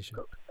acquisition.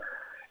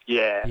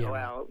 Yeah, Yeah.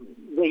 well,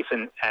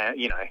 recent,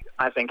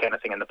 I think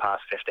anything in the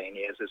past 15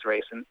 years is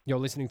recent. You're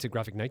listening to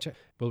Graphic Nature.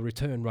 We'll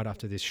return right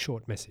after this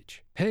short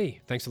message.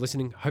 Hey, thanks for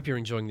listening. Hope you're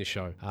enjoying the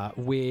show.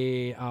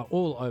 We are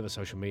all over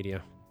social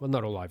media. Well,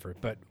 not all over it,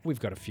 but we've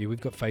got a few. We've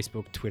got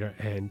Facebook, Twitter,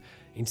 and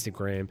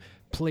Instagram.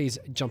 Please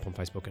jump on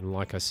Facebook and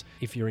like us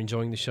if you're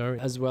enjoying the show,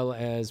 as well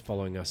as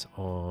following us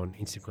on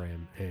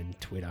Instagram and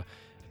Twitter.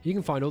 You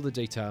can find all the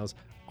details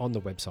on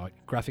the website,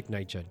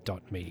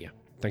 graphicnature.media.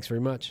 Thanks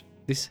very much.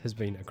 This has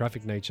been a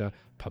Graphic Nature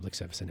public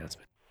service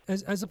announcement.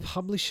 As a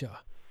publisher,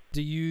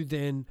 do you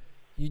then,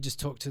 you just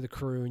talk to the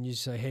crew and you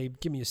say, hey,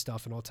 give me your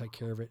stuff and I'll take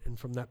care of it. And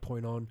from that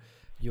point on,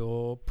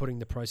 you're putting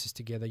the process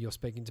together, you're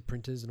speaking to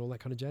printers and all that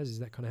kind of jazz. Is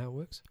that kind of how it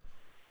works?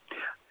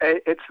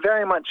 It's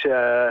very much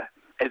a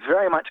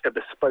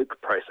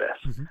bespoke process.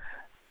 Mm-hmm.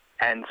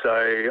 And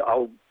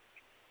so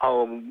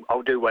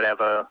I'll do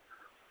whatever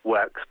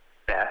works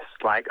best.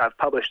 Like, I've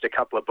published a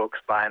couple of books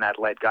by an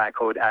Adelaide guy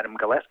called Adam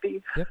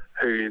Gillespie, Yep.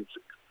 who's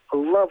a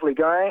lovely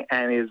guy,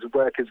 and his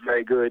work is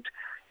very good.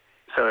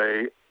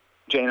 So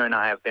Gina and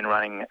I have been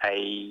running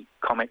a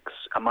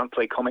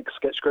monthly comics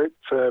sketch group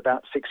for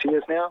about 6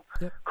 years now,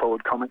 Yep.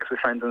 called Comics with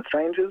Friends and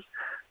Strangers.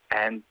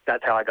 And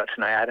that's how I got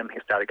to know Adam. He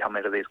started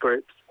coming to these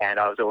groups, and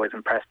I was always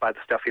impressed by the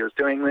stuff he was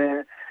doing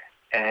there.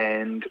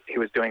 And he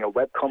was doing a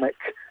webcomic,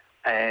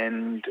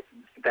 and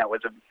that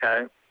was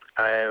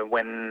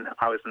when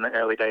I was in the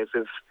early days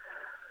of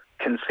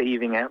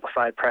conceiving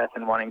Amplified Press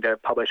and wanting to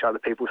publish other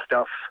people's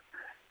stuff.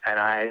 And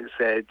I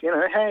said, hey,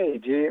 are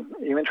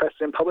you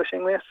interested in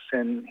publishing this?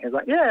 And he was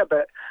like, yeah,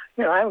 but,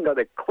 I haven't got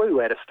a clue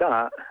where to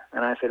start.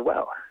 And I said,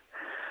 well,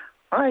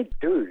 I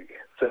do.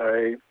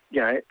 So,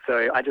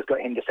 so I just got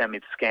him to send me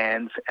the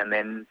scans, and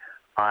then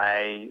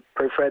I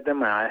proofread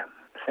them. And I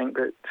think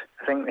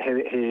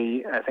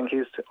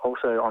he's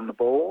also on the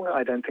ball.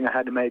 I don't think I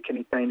had to make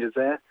any changes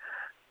there.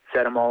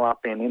 Set them all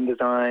up in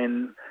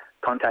InDesign,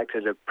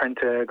 contacted a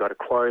printer, got a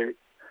quote,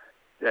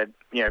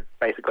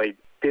 basically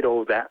did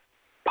all that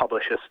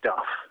publisher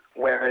stuff.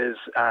 Whereas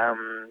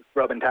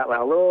Robin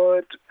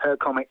Tatlow-Lord, her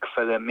comic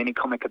for the Mini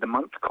Comic of the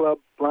Month Club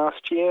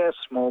last year,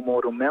 Small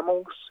Mortal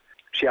Mammals,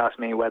 she asked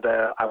me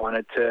whether I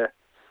wanted to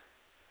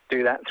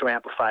do that through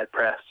Amplified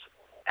Press,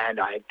 and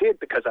I did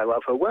because I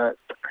love her work,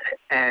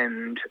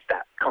 and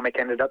that comic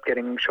ended up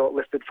getting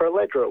shortlisted for a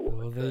Ledger Award.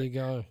 Well, there you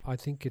go. I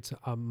think it's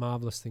a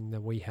marvellous thing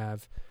that we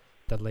have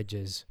the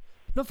Ledgers,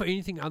 not for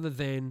anything other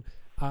than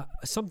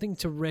something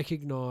to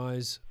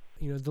recognise,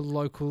 the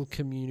local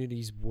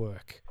community's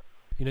work.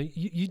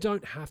 You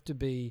don't have to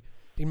be,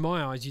 in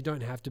my eyes, you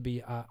don't have to be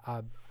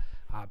a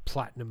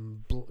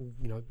platinum,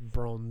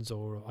 bronze,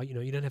 or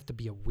you don't have to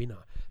be a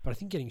winner. But I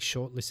think getting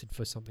shortlisted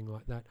for something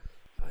like that,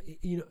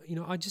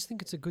 I just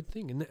think it's a good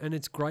thing, and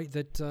it's great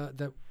that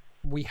that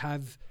we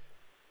have.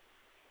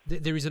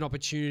 There is an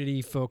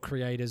opportunity for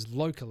creators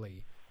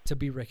locally to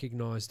be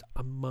recognised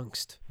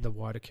amongst the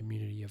wider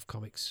community of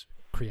comics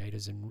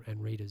creators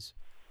and readers.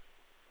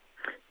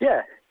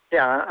 Yeah,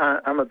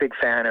 I'm a big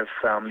fan of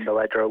the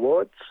Ledger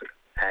Awards,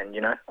 and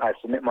I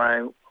submit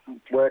my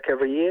work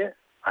every year.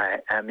 I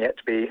am yet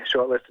to be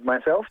shortlisted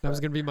myself. That was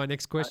going to be my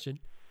next question.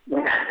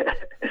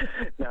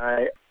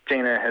 No,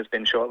 Gina has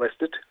been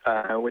shortlisted,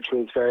 which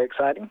was very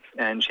exciting,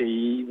 and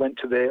she went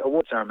to the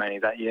award ceremony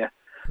that year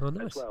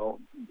as well.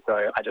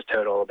 So I just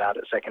heard all about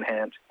it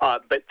secondhand.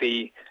 But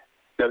the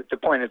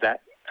point of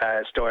that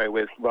story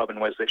with Robin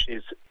was that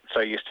she's so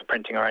used to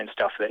printing her own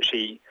stuff that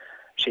she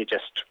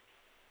just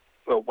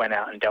went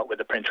out and dealt with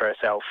the printer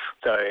herself.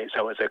 So it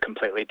was a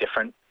completely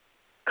different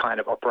kind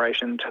of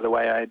operation to the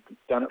way I'd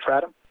done it for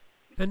Adam.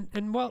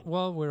 And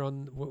while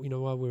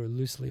we're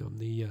loosely on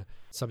the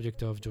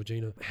subject of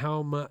Georgina,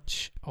 how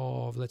much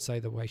of, let's say,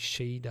 the way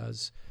she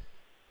does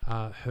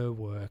her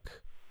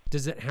work,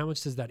 how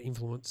much does that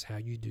influence how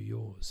you do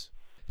yours?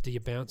 Do you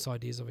bounce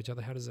ideas off each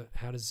other?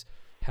 How does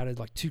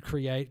like two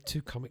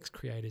comics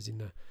creators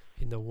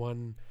in the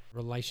one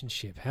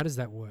relationship? How does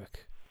that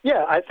work?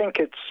 Yeah, I think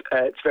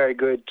it's very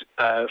good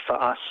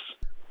for us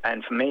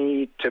and for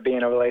me to be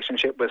in a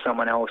relationship with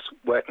someone else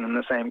working in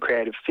the same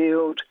creative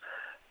field.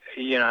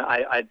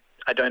 I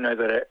don't know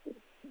that it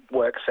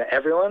works for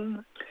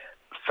everyone.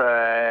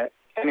 For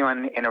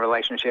anyone in a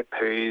relationship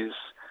who's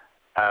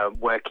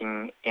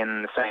working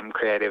in the same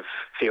creative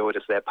field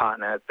as their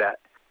partner,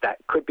 that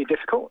could be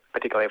difficult,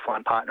 particularly if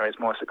one partner is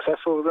more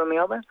successful than the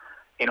other.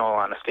 In all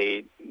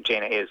honesty,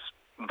 Gina is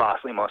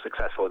vastly more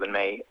successful than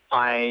me.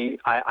 I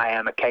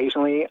am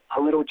occasionally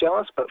a little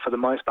jealous, but for the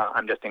most part,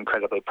 I'm just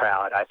incredibly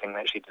proud. I think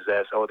that she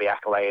deserves all the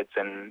accolades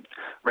and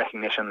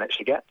recognition that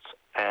she gets,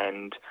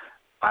 and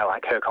I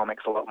like her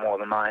comics a lot more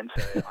than mine.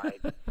 So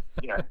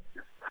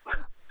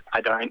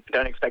I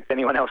don't expect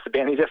anyone else to be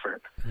any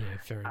different. Yeah,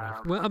 fair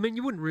enough. Well, I mean,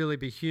 you wouldn't really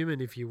be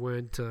human if you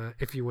weren't a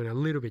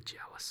little bit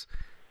jealous.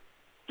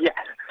 Yeah,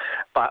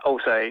 but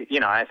also,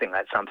 I think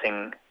that's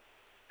something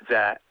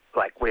that,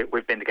 like,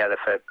 we've been together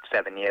for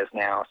 7 years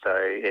now, so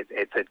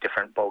it's a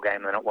different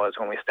ballgame than it was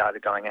when we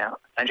started going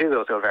out. And she's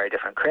also a very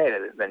different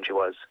creator than she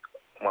was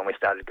when we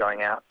started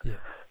going out. Yeah.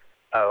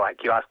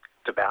 like you asked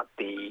about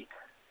the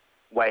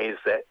ways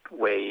that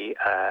we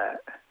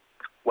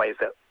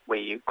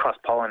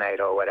cross-pollinate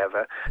or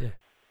whatever. Yeah.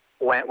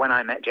 When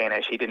I met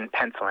Gina, she didn't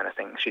pencil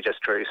anything. She just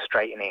drew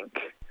straight in ink.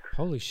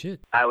 Holy shit.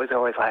 I was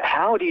always like,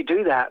 how do you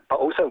do that? But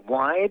also,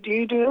 why do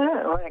you do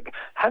that? Like,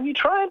 have you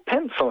tried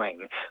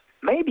penciling?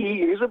 Maybe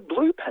use a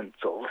blue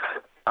pencil.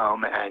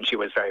 And she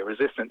was very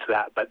resistant to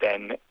that. But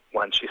then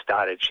once she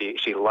started,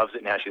 she loves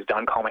it now. She's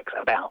done comics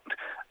about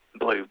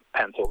blue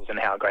pencils and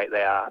how great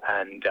they are.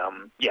 And,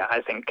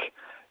 I think,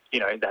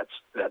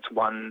 that's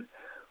one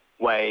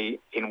way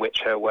in which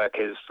her work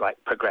is like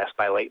progressed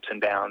by leaps and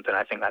bounds, and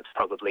I think that's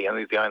probably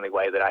the only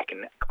way that I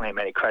can claim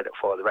any credit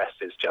for. The rest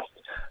is just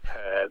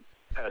her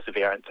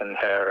perseverance and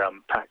her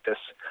practice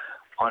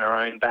on her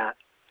own bat.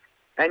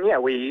 And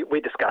we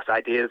discuss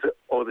ideas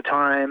all the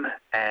time,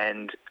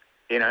 and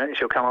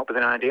she'll come up with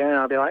an idea and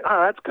I'll be like,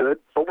 oh, that's good,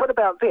 but what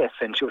about this?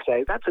 And she'll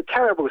say, that's a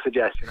terrible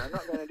suggestion, I'm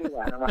not going to do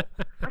that. And I'm like,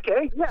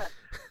 okay, yeah,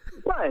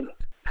 fine.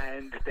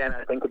 And then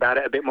I think about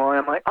it a bit more,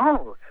 and I'm like,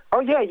 oh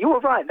yeah, you were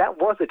right. That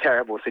was a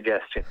terrible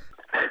suggestion.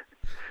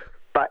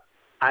 But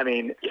I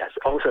mean, yes.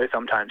 Also,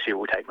 sometimes she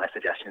will take my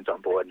suggestions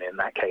on board, and in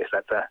that case,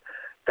 that's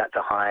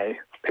a high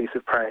piece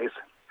of praise.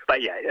 But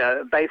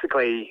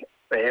basically,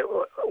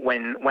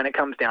 when it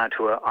comes down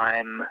to it,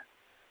 I'm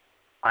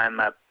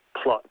a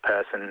plot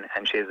person,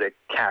 and she's a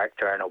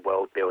character and a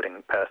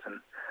world-building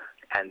person,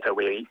 and so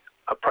we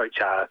approach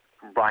our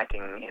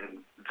writing in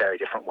very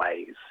different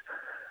ways.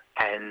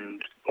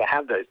 And to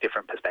have those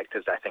different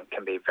perspectives, I think,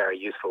 can be very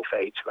useful for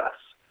each of us.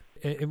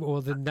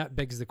 Well, then that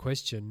begs the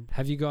question,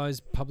 have you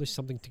guys published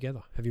something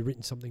together? Have you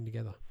written something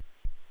together?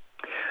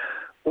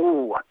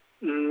 Oh,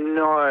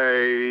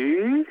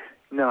 no.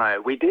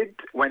 We did,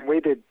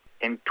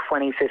 in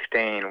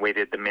 2015, we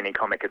did the Mini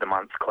Comic of the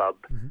Month Club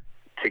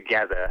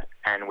together,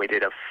 and we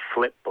did a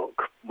flip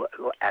book,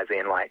 as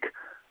in like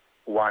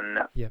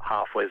one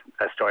half was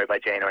a story by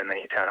Gina, and then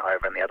you turn it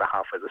over, and the other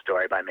half was a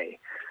story by me.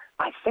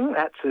 I think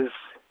that's as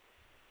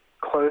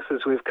close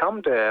as we've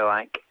come to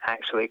like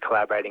actually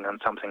collaborating on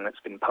something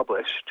that's been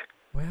published.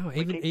 Wow,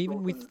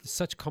 even with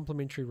such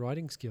complementary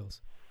writing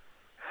skills.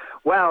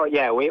 Well,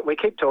 yeah, we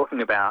keep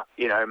talking about,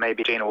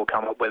 maybe Gina will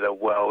come up with a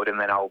world and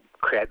then I'll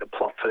create the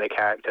plot for the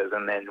characters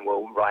and then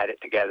we'll write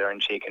it together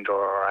and she can draw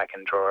or I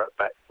can draw it.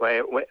 But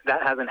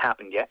that hasn't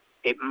happened yet.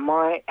 It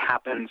might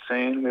happen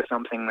soon with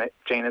something that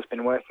Gina's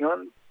been working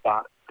on,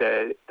 but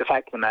the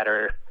fact of the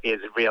matter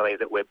is really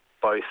that we're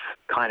both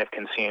kind of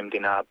consumed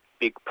in our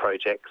big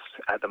projects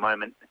at the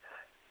moment.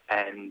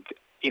 And,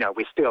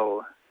 we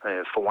still,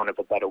 for want of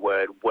a better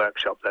word,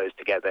 workshop those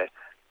together.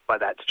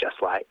 But that's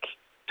just like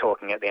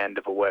talking at the end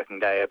of a working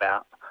day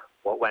about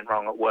what went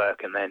wrong at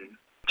work and then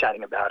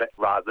chatting about it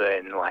rather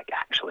than like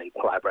actually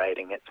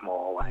collaborating. It's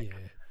more like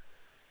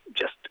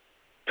just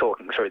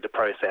talking through the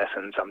process,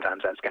 and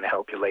sometimes that's going to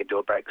help you lead to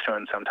a breakthrough,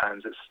 and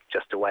sometimes it's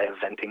just a way of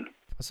venting.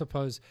 I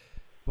suppose,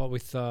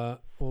 with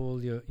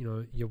all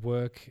your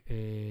work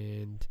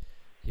and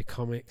your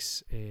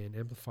comics and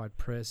Amplified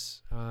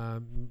Press,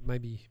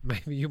 maybe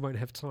you won't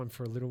have time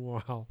for a little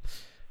while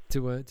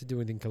to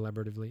do anything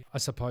collaboratively. I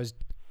suppose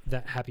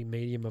that happy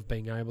medium of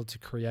being able to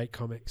create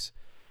comics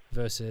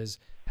versus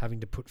having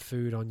to put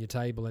food on your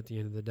table at the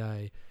end of the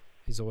day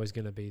is always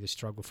going to be the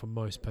struggle for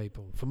most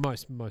people, for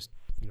most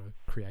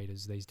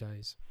creators these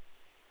days.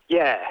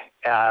 Yeah,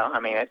 I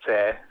mean it's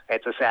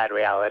a sad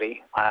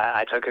reality.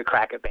 I took a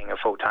crack at being a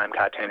full-time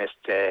cartoonist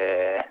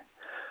a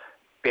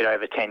bit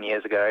over 10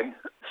 years ago.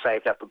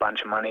 Saved up a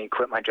bunch of money,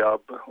 quit my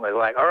job. Was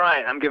like, all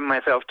right, I'm giving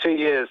myself 2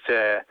 years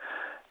to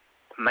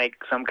make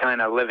some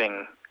kind of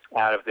living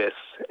out of this,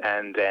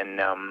 and then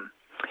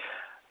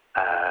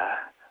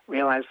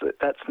realized that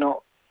that's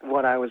not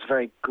what I was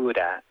very good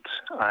at.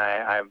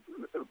 I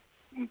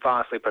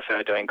vastly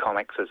prefer doing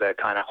comics as a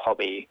kind of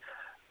hobby,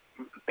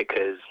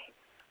 because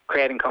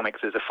creating comics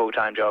is a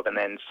full-time job and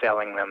then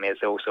selling them is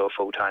also a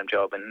full-time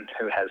job, and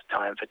who has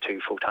time for 2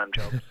 full-time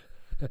jobs?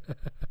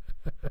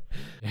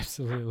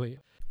 Absolutely.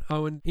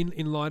 Oh, and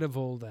in light of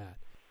all that,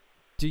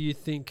 do you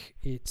think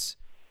it's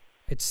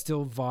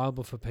still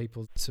viable for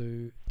people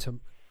to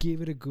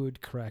give it a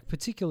good crack,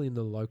 particularly in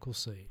the local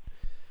scene,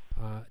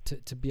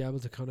 to be able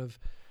to kind of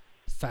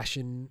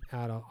fashion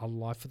out a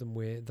life for them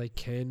where they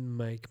can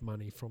make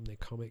money from their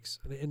comics,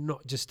 and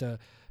not just I'm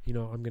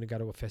going to go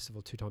to a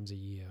festival 2 times a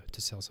year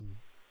to sell some,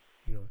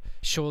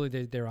 surely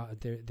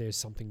there's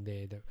something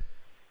there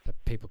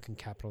that people can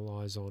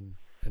capitalize on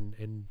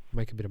and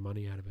make a bit of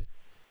money out of it.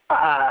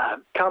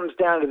 Comes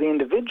down to the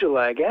individual,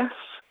 I guess.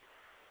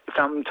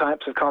 Some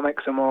types of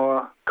comics are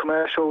more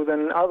commercial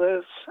than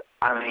others.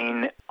 I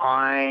mean,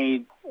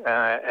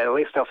 at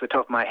least off the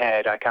top of my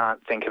head, I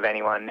can't think of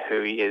anyone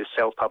who is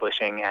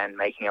self-publishing and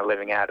making a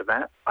living out of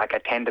that. Like, I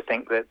tend to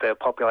think that the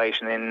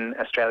population in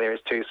Australia is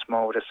too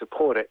small to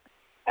support it,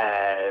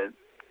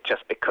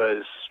 just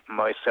because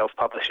most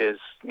self-publishers,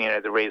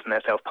 the reason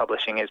they're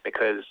self-publishing is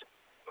because,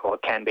 or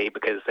can be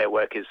because their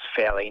work is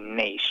fairly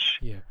niche.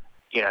 Yeah.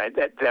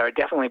 There are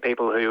definitely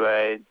people who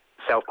are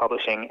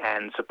self-publishing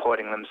and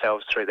supporting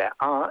themselves through their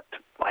art,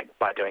 like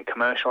by doing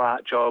commercial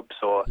art jobs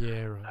or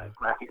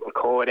graphic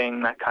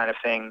recording, that kind of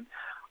thing.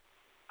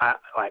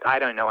 I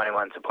don't know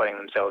anyone supporting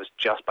themselves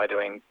just by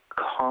doing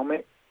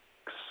comics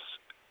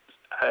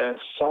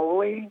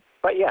solely.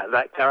 But yeah,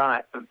 like there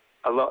are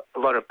a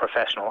lot of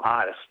professional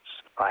artists.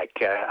 Like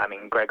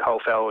Greg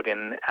Holfeld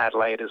in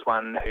Adelaide is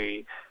one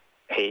who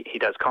he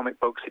does comic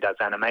books, he does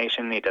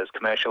animation, he does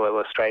commercial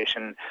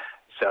illustration.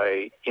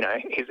 So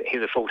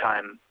he's a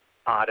full-time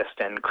artist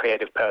and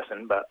creative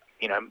person, but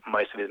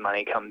most of his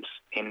money comes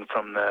in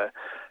from the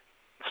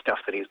stuff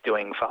that he's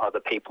doing for other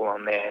people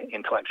on their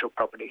intellectual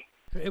property.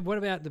 What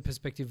about the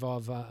perspective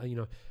of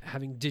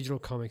having digital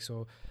comics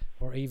or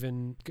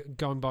even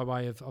going by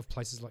way of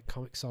places like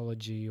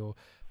Comixology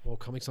or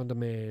Comics on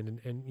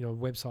Demand and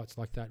websites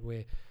like that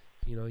where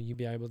you'd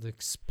be able to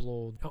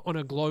explore on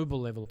a global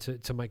level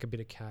to make a bit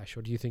of cash?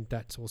 Or do you think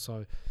that's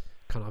also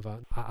kind of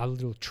a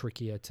little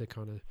trickier to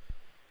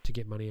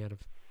get money out of?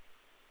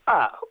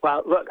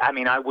 Well, look, I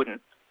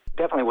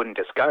definitely wouldn't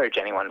discourage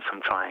anyone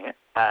from trying it.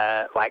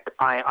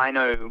 I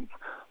know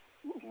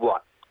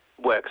what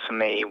works for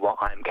me, what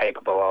I'm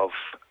capable of.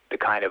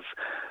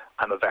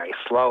 I'm a very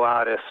slow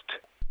artist.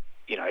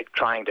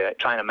 Trying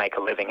to make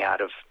a living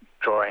out of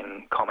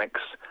drawing comics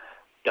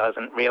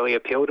doesn't really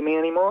appeal to me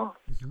anymore.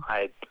 Mm-hmm.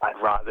 I'd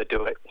rather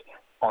do it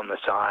on the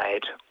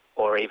side,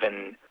 or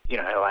even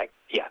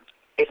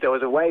if there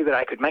was a way that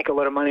I could make a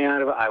lot of money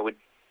out of it, I would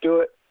do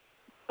it.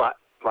 But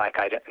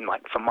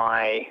for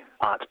my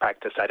arts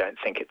practice, I don't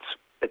think it's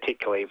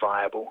particularly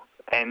viable.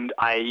 And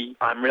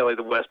I'm really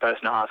the worst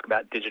person to ask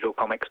about digital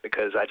comics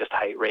because I just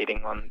hate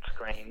reading on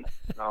screen.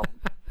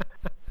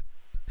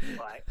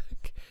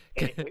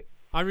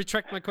 I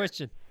retract my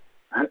question.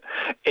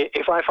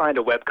 If I find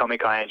a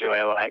webcomic I enjoy,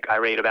 I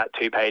read about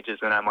 2 pages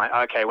and I'm like,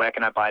 okay, where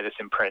can I buy this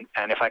in print?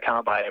 And if I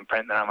can't buy it in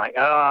print, then I'm like,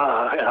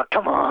 oh,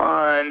 come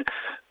on.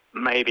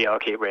 Maybe I'll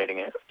keep reading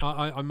it.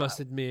 I must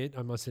admit,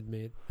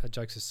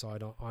 jokes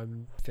aside,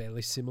 I'm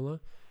fairly similar.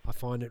 I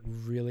find it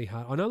really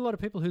hard. I know a lot of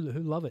people who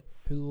love it,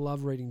 who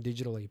love reading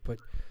digitally, but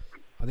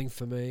I think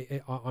for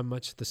me, I'm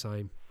much the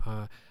same.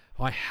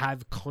 I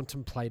have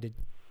contemplated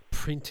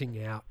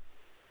printing out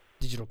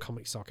digital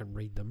comics so I can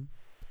read them.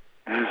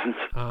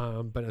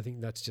 But I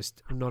think that's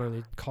just not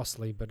only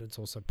costly, but it's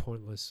also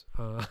pointless,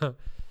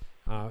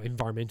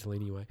 environmentally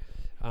anyway.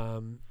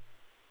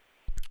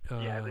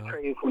 The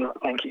trees will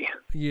not thank you.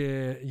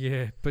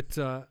 Yeah, but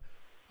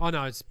I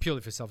know it's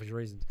purely for selfish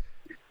reasons.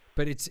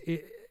 But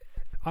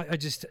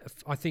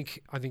I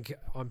think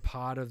I'm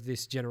part of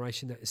this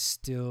generation that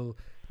still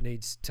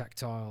needs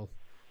tactile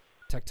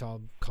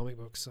comic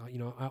books.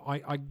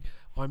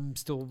 I'm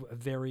still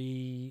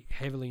very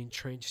heavily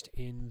entrenched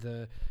in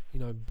the,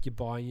 you're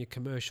buying your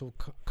commercial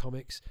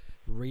comics,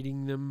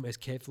 reading them as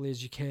carefully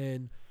as you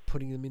can,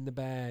 putting them in the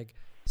bag,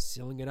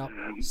 sealing it up,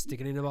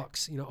 sticking it in a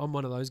box. I'm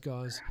one of those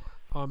guys.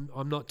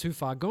 I'm not too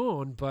far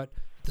gone, but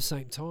at the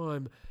same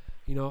time,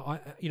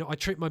 I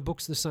treat my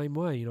books the same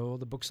way. All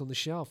the books on the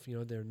shelf,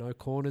 there are no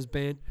corners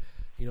bent.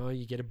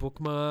 You get a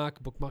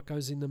bookmark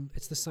goes in them.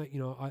 It's the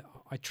same.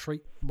 I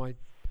treat my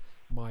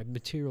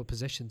material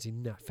possessions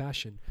in that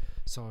fashion.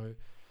 So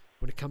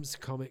when it comes to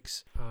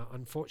comics,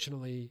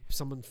 unfortunately, if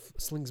someone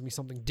slings me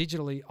something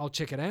digitally, I'll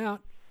check it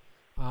out.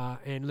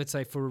 And let's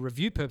say for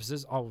review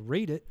purposes, I'll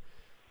read it.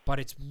 But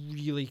it's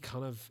really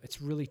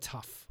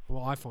tough.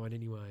 Well, I find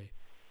anyway.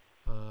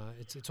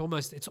 It's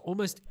almost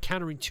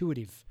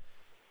counterintuitive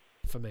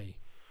for me.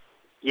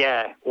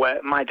 Yeah, well,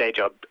 my day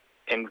job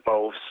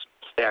involves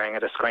staring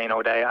at a screen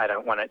all day. I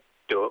don't want to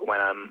do it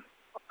when I'm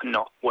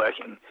not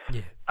working.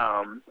 Yeah.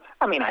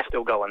 I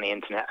still go on the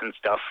internet and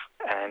stuff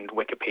and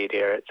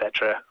Wikipedia,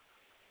 etc.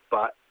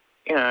 But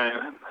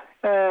no,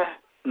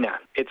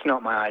 it's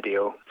not my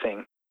ideal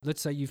thing.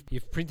 Let's say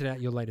you've printed out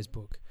your latest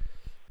book,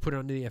 put it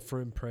under the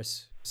Ephraim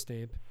Press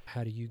stamp.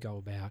 How do you go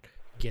about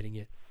getting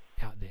it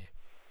out there?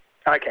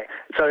 Okay,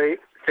 so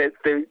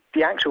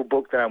the actual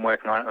book that I'm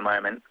working on at the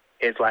moment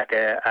is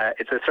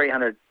it's a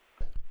 300,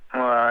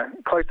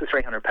 close to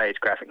 300-page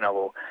graphic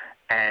novel,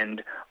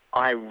 and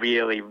I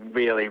really,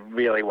 really,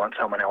 really want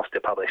someone else to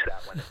publish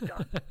that when it's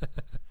done.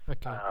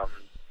 Okay.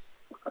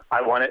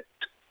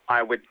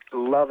 I would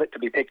love it to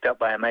be picked up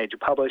by a major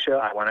publisher.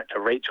 I want it to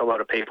reach a lot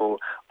of people.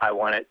 I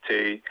want it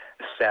to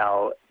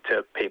sell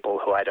to people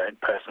who I don't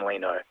personally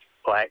know.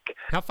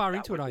 How far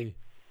into it are you?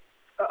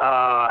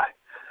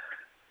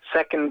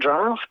 Second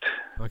draft.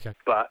 Okay.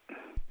 But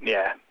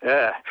yeah.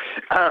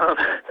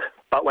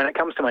 But when it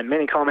comes to my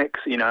mini comics,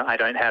 I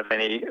don't have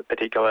any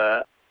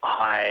particular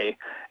high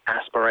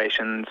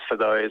aspirations for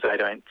those. I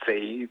don't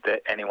see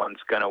that anyone's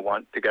going to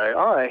want to go,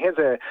 oh, here's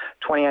a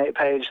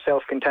 28-page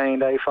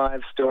self-contained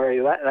A5 story.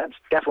 That's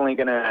definitely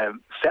going to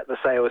set the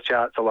sales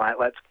charts alight.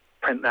 Let's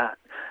print that.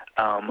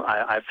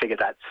 I figure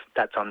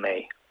that's on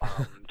me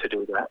to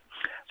do that.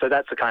 So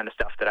that's the kind of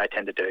stuff that I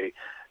tend to do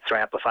through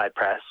Amplified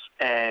Press.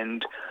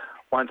 And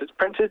once it's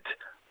printed,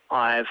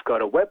 I've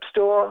got a web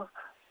store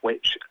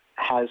which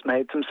has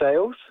made some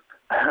sales,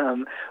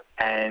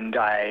 and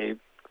I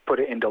put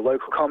it into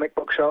local comic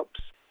book shops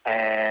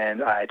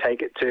and I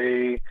take it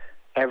to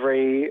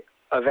every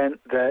event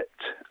that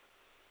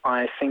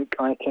I think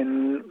I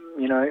can,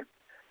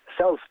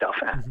 sell stuff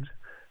at.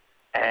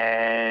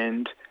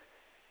 And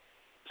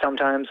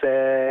sometimes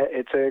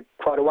it's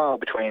quite a while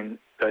between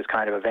those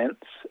kind of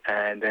events,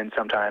 and then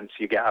sometimes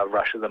you get a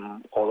rush of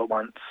them all at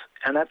once,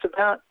 and that's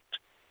about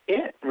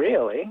it,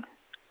 really.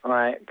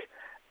 Like,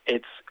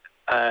 it's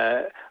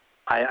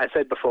I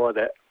said before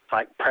that,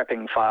 like,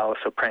 prepping files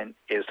for print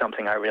is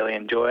something I really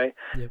enjoy.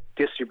 Yep.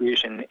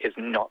 Distribution is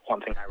not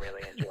something I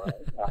really enjoy.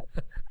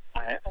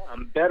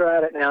 I'm better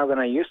at it now than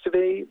I used to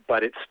be,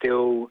 but it's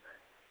still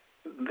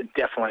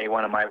definitely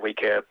one of my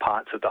weaker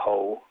parts of the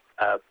whole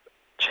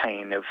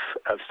chain of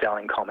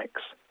selling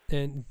comics.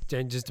 And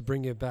just to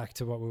bring it back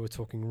to what we were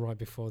talking right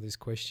before this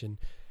question,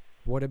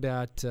 what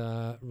about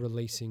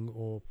releasing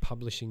or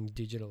publishing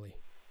digitally?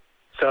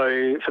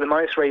 So for the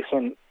most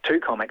recent 2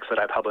 comics that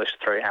I published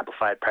through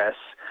Amplified Press,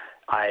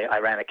 I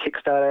ran a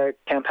Kickstarter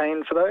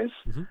campaign for those.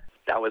 Mm-hmm.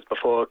 That was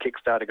before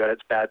Kickstarter got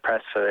its bad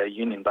press for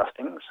union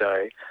busting,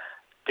 so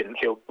didn't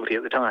feel guilty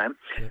at the time.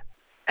 Yeah.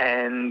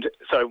 And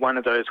so one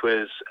of those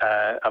was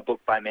a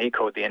book by me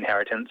called The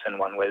Inheritance, and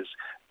one was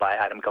by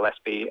Adam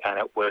Gillespie, and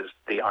it was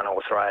the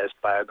unauthorized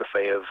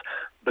biography of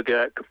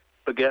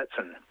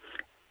Bergertsen,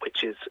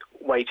 which is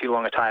way too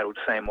long a title to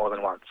say more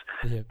than once.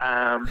 Yeah.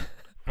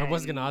 I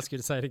was going to ask you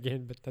to say it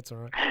again, but that's all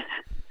right.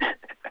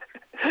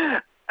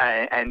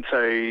 And so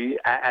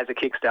as a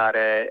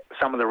Kickstarter,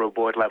 some of the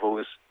reward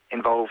levels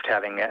involved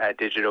having a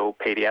digital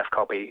PDF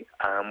copy,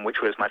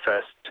 which was my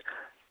first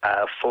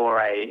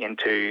foray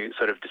into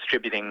sort of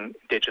distributing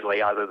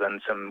digitally, other than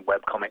some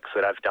webcomics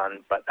that I've done,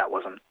 but that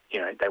wasn't,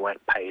 they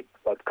weren't paid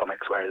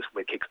webcomics, whereas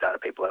with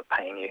Kickstarter, people are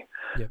paying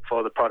you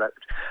for the product.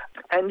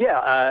 And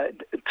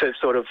to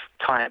sort of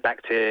tie it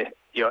back to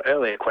your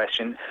earlier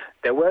question,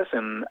 there were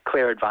some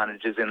clear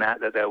advantages in that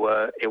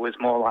it was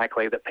more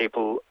likely that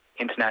people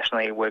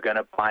internationally were going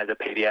to buy the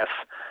PDF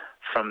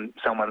from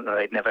someone that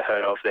they'd never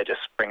heard of. They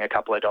just spring a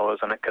couple of dollars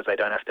on it because they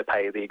don't have to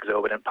pay the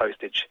exorbitant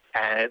postage.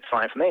 And it's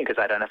fine for me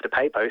because I don't have to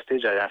pay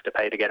postage. I don't have to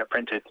pay to get it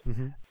printed.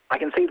 Mm-hmm. I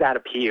can see that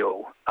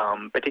appeal,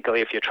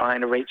 particularly if you're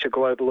trying to reach a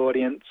global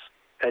audience.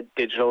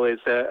 Digital is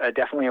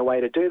definitely a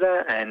way to do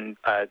that. And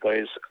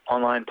those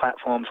online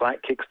platforms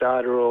like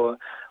Kickstarter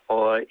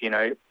or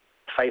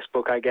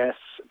Facebook, I guess,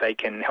 they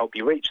can help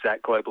you reach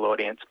that global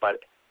audience. But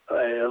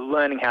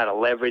learning how to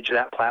leverage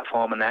that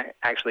platform and that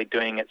actually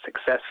doing it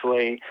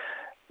successfully,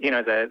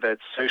 the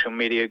social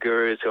media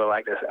gurus who are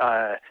like this,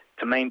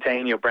 to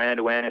maintain your brand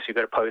awareness, you've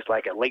got to post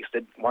like at least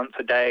once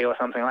a day or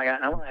something like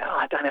that. And I'm like,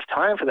 I don't have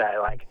time for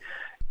that. Like,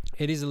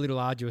 it is a little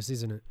arduous,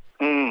 isn't it?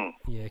 Mm.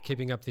 Yeah,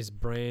 keeping up this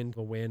brand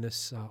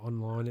awareness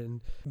online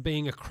and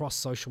being across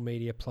social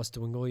media, plus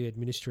doing all your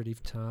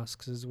administrative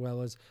tasks as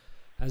well as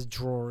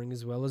drawing,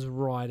 as well as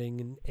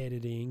writing and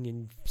editing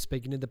and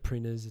speaking to the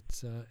printers.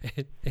 It's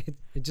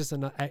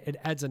it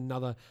adds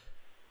another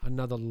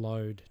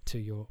load to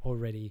your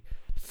already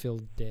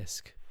filled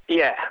desk.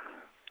 Yeah.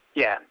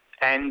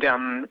 And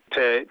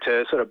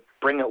to sort of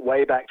bring it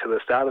way back to the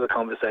start of the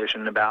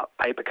conversation about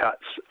paper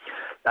cuts,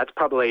 that's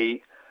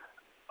probably,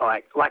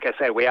 like I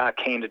said, we are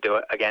keen to do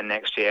it again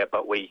next year,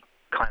 but we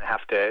kind of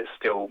have to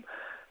still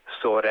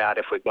sort out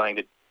if we're going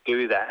to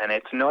do that. And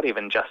it's not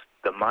even just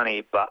the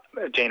money, but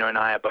Gina and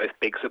I are both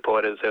big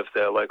supporters of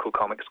the local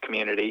comics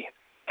community,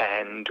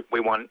 and we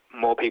want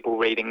more people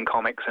reading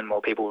comics and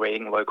more people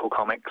reading local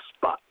comics,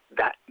 but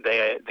that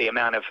the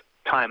amount of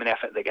time and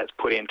effort that gets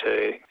put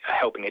into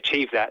helping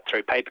achieve that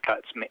through paper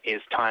cuts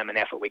is time and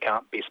effort we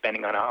can't be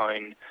spending on our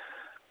own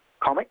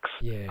comics.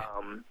 Yeah.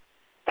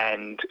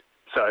 And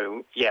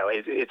so,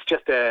 it's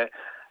just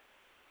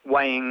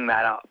weighing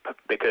that up,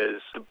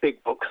 because the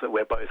big books that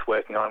we're both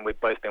working on, we've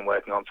both been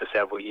working on for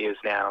several years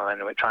now,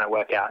 and we're trying to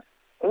work out,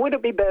 would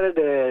it be better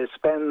to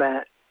spend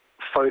that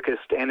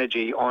focused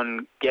energy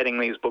on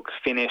getting these books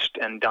finished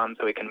and done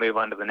so we can move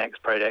on to the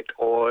next project,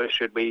 or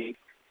should we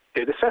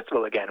do this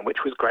festival again,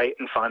 which was great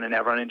and fun and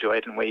everyone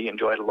enjoyed and we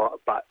enjoyed a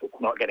lot, but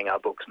not getting our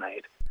books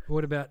made?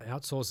 What about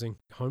outsourcing?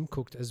 Home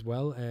Cooked as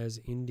well as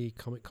Indie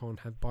Comic Con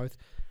have both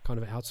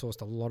kind of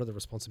outsourced a lot of the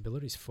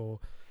responsibilities for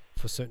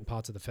certain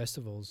parts of the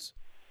festivals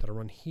that are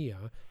run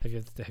here. Have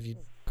you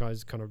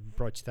guys kind of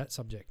broached that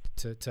subject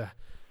to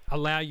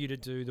allow you to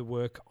do the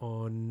work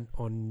on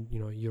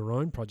your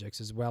own projects,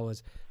 as well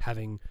as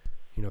having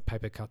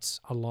paper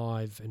cuts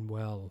alive and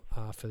well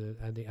for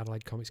the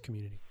Adelaide comics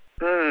community?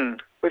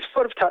 We've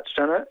sort of touched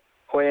on it,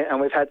 and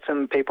we've had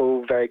some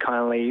people very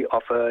kindly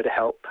offer to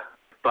help.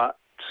 But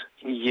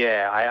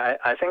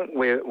I think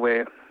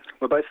we're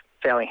both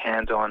fairly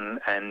hands-on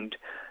and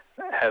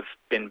have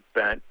been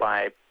burnt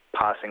by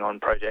passing on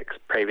projects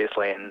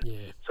previously and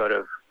sort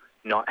of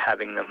not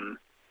having them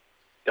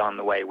done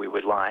the way we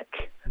would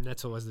like. And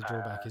that's always the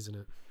drawback, isn't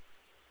it?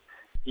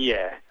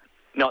 Yeah.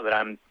 Not that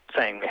I'm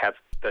saying we have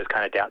those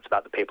kind of doubts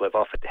about the people who've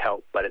offered to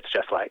help, but it's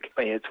just like,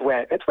 it's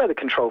where the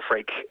control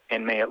freak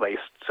in me, at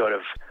least, sort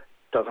of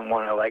doesn't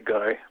want to let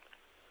go.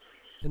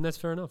 And that's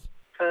fair enough.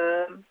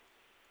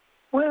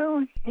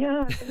 Well,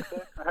 yeah, I think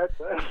so. I hope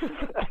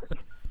so.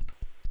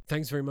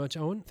 Thanks very much,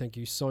 Owen. Thank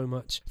you so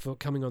much for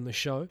coming on the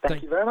show.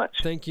 Thank you very much.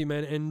 Thank you,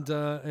 man.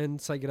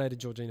 And say good day to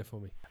Georgina for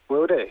me.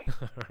 Will do.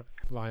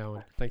 Bye,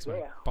 Owen. Thanks,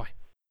 mate. Yeah. Bye.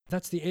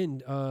 That's the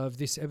end of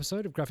this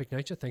episode of Graphic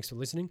Nature. Thanks for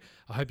listening.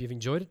 I hope you've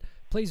enjoyed it.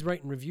 Please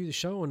rate and review the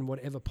show on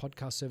whatever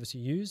podcast service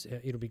you use.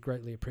 It'll be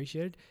greatly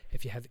appreciated.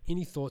 If you have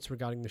any thoughts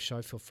regarding the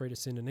show, feel free to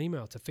send an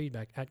email to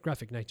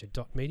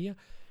feedback@graphicnature.media.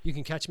 You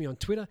can catch me on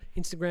Twitter,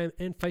 Instagram,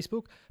 and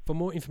Facebook. For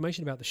more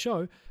information about the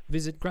show,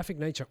 visit Graphic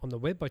Nature on the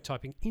web by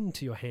typing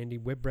into your handy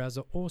web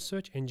browser or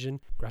search engine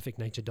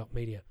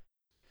graphicnature.media.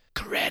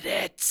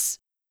 Credits!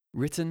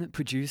 Written,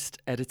 produced,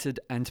 edited,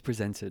 and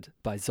presented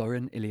by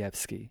Zoran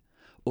Ilievsky.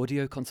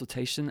 Audio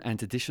consultation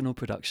and additional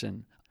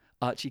production,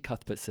 Archie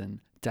Cuthbertson,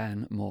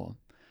 Dan Moore.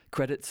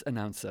 Credits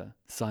announcer,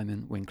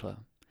 Simon Winkler.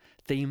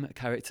 Theme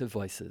character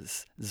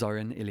voices,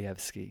 Zoran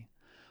Ilievsky.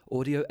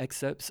 Audio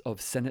excerpts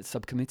of Senate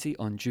Subcommittee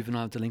on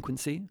Juvenile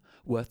Delinquency,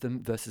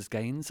 Wortham versus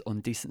Gaines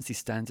on Decency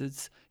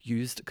Standards,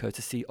 used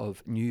courtesy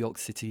of New York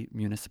City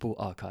Municipal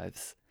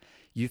Archives.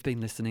 You've been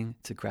listening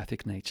to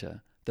Graphic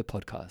Nature, the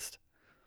podcast.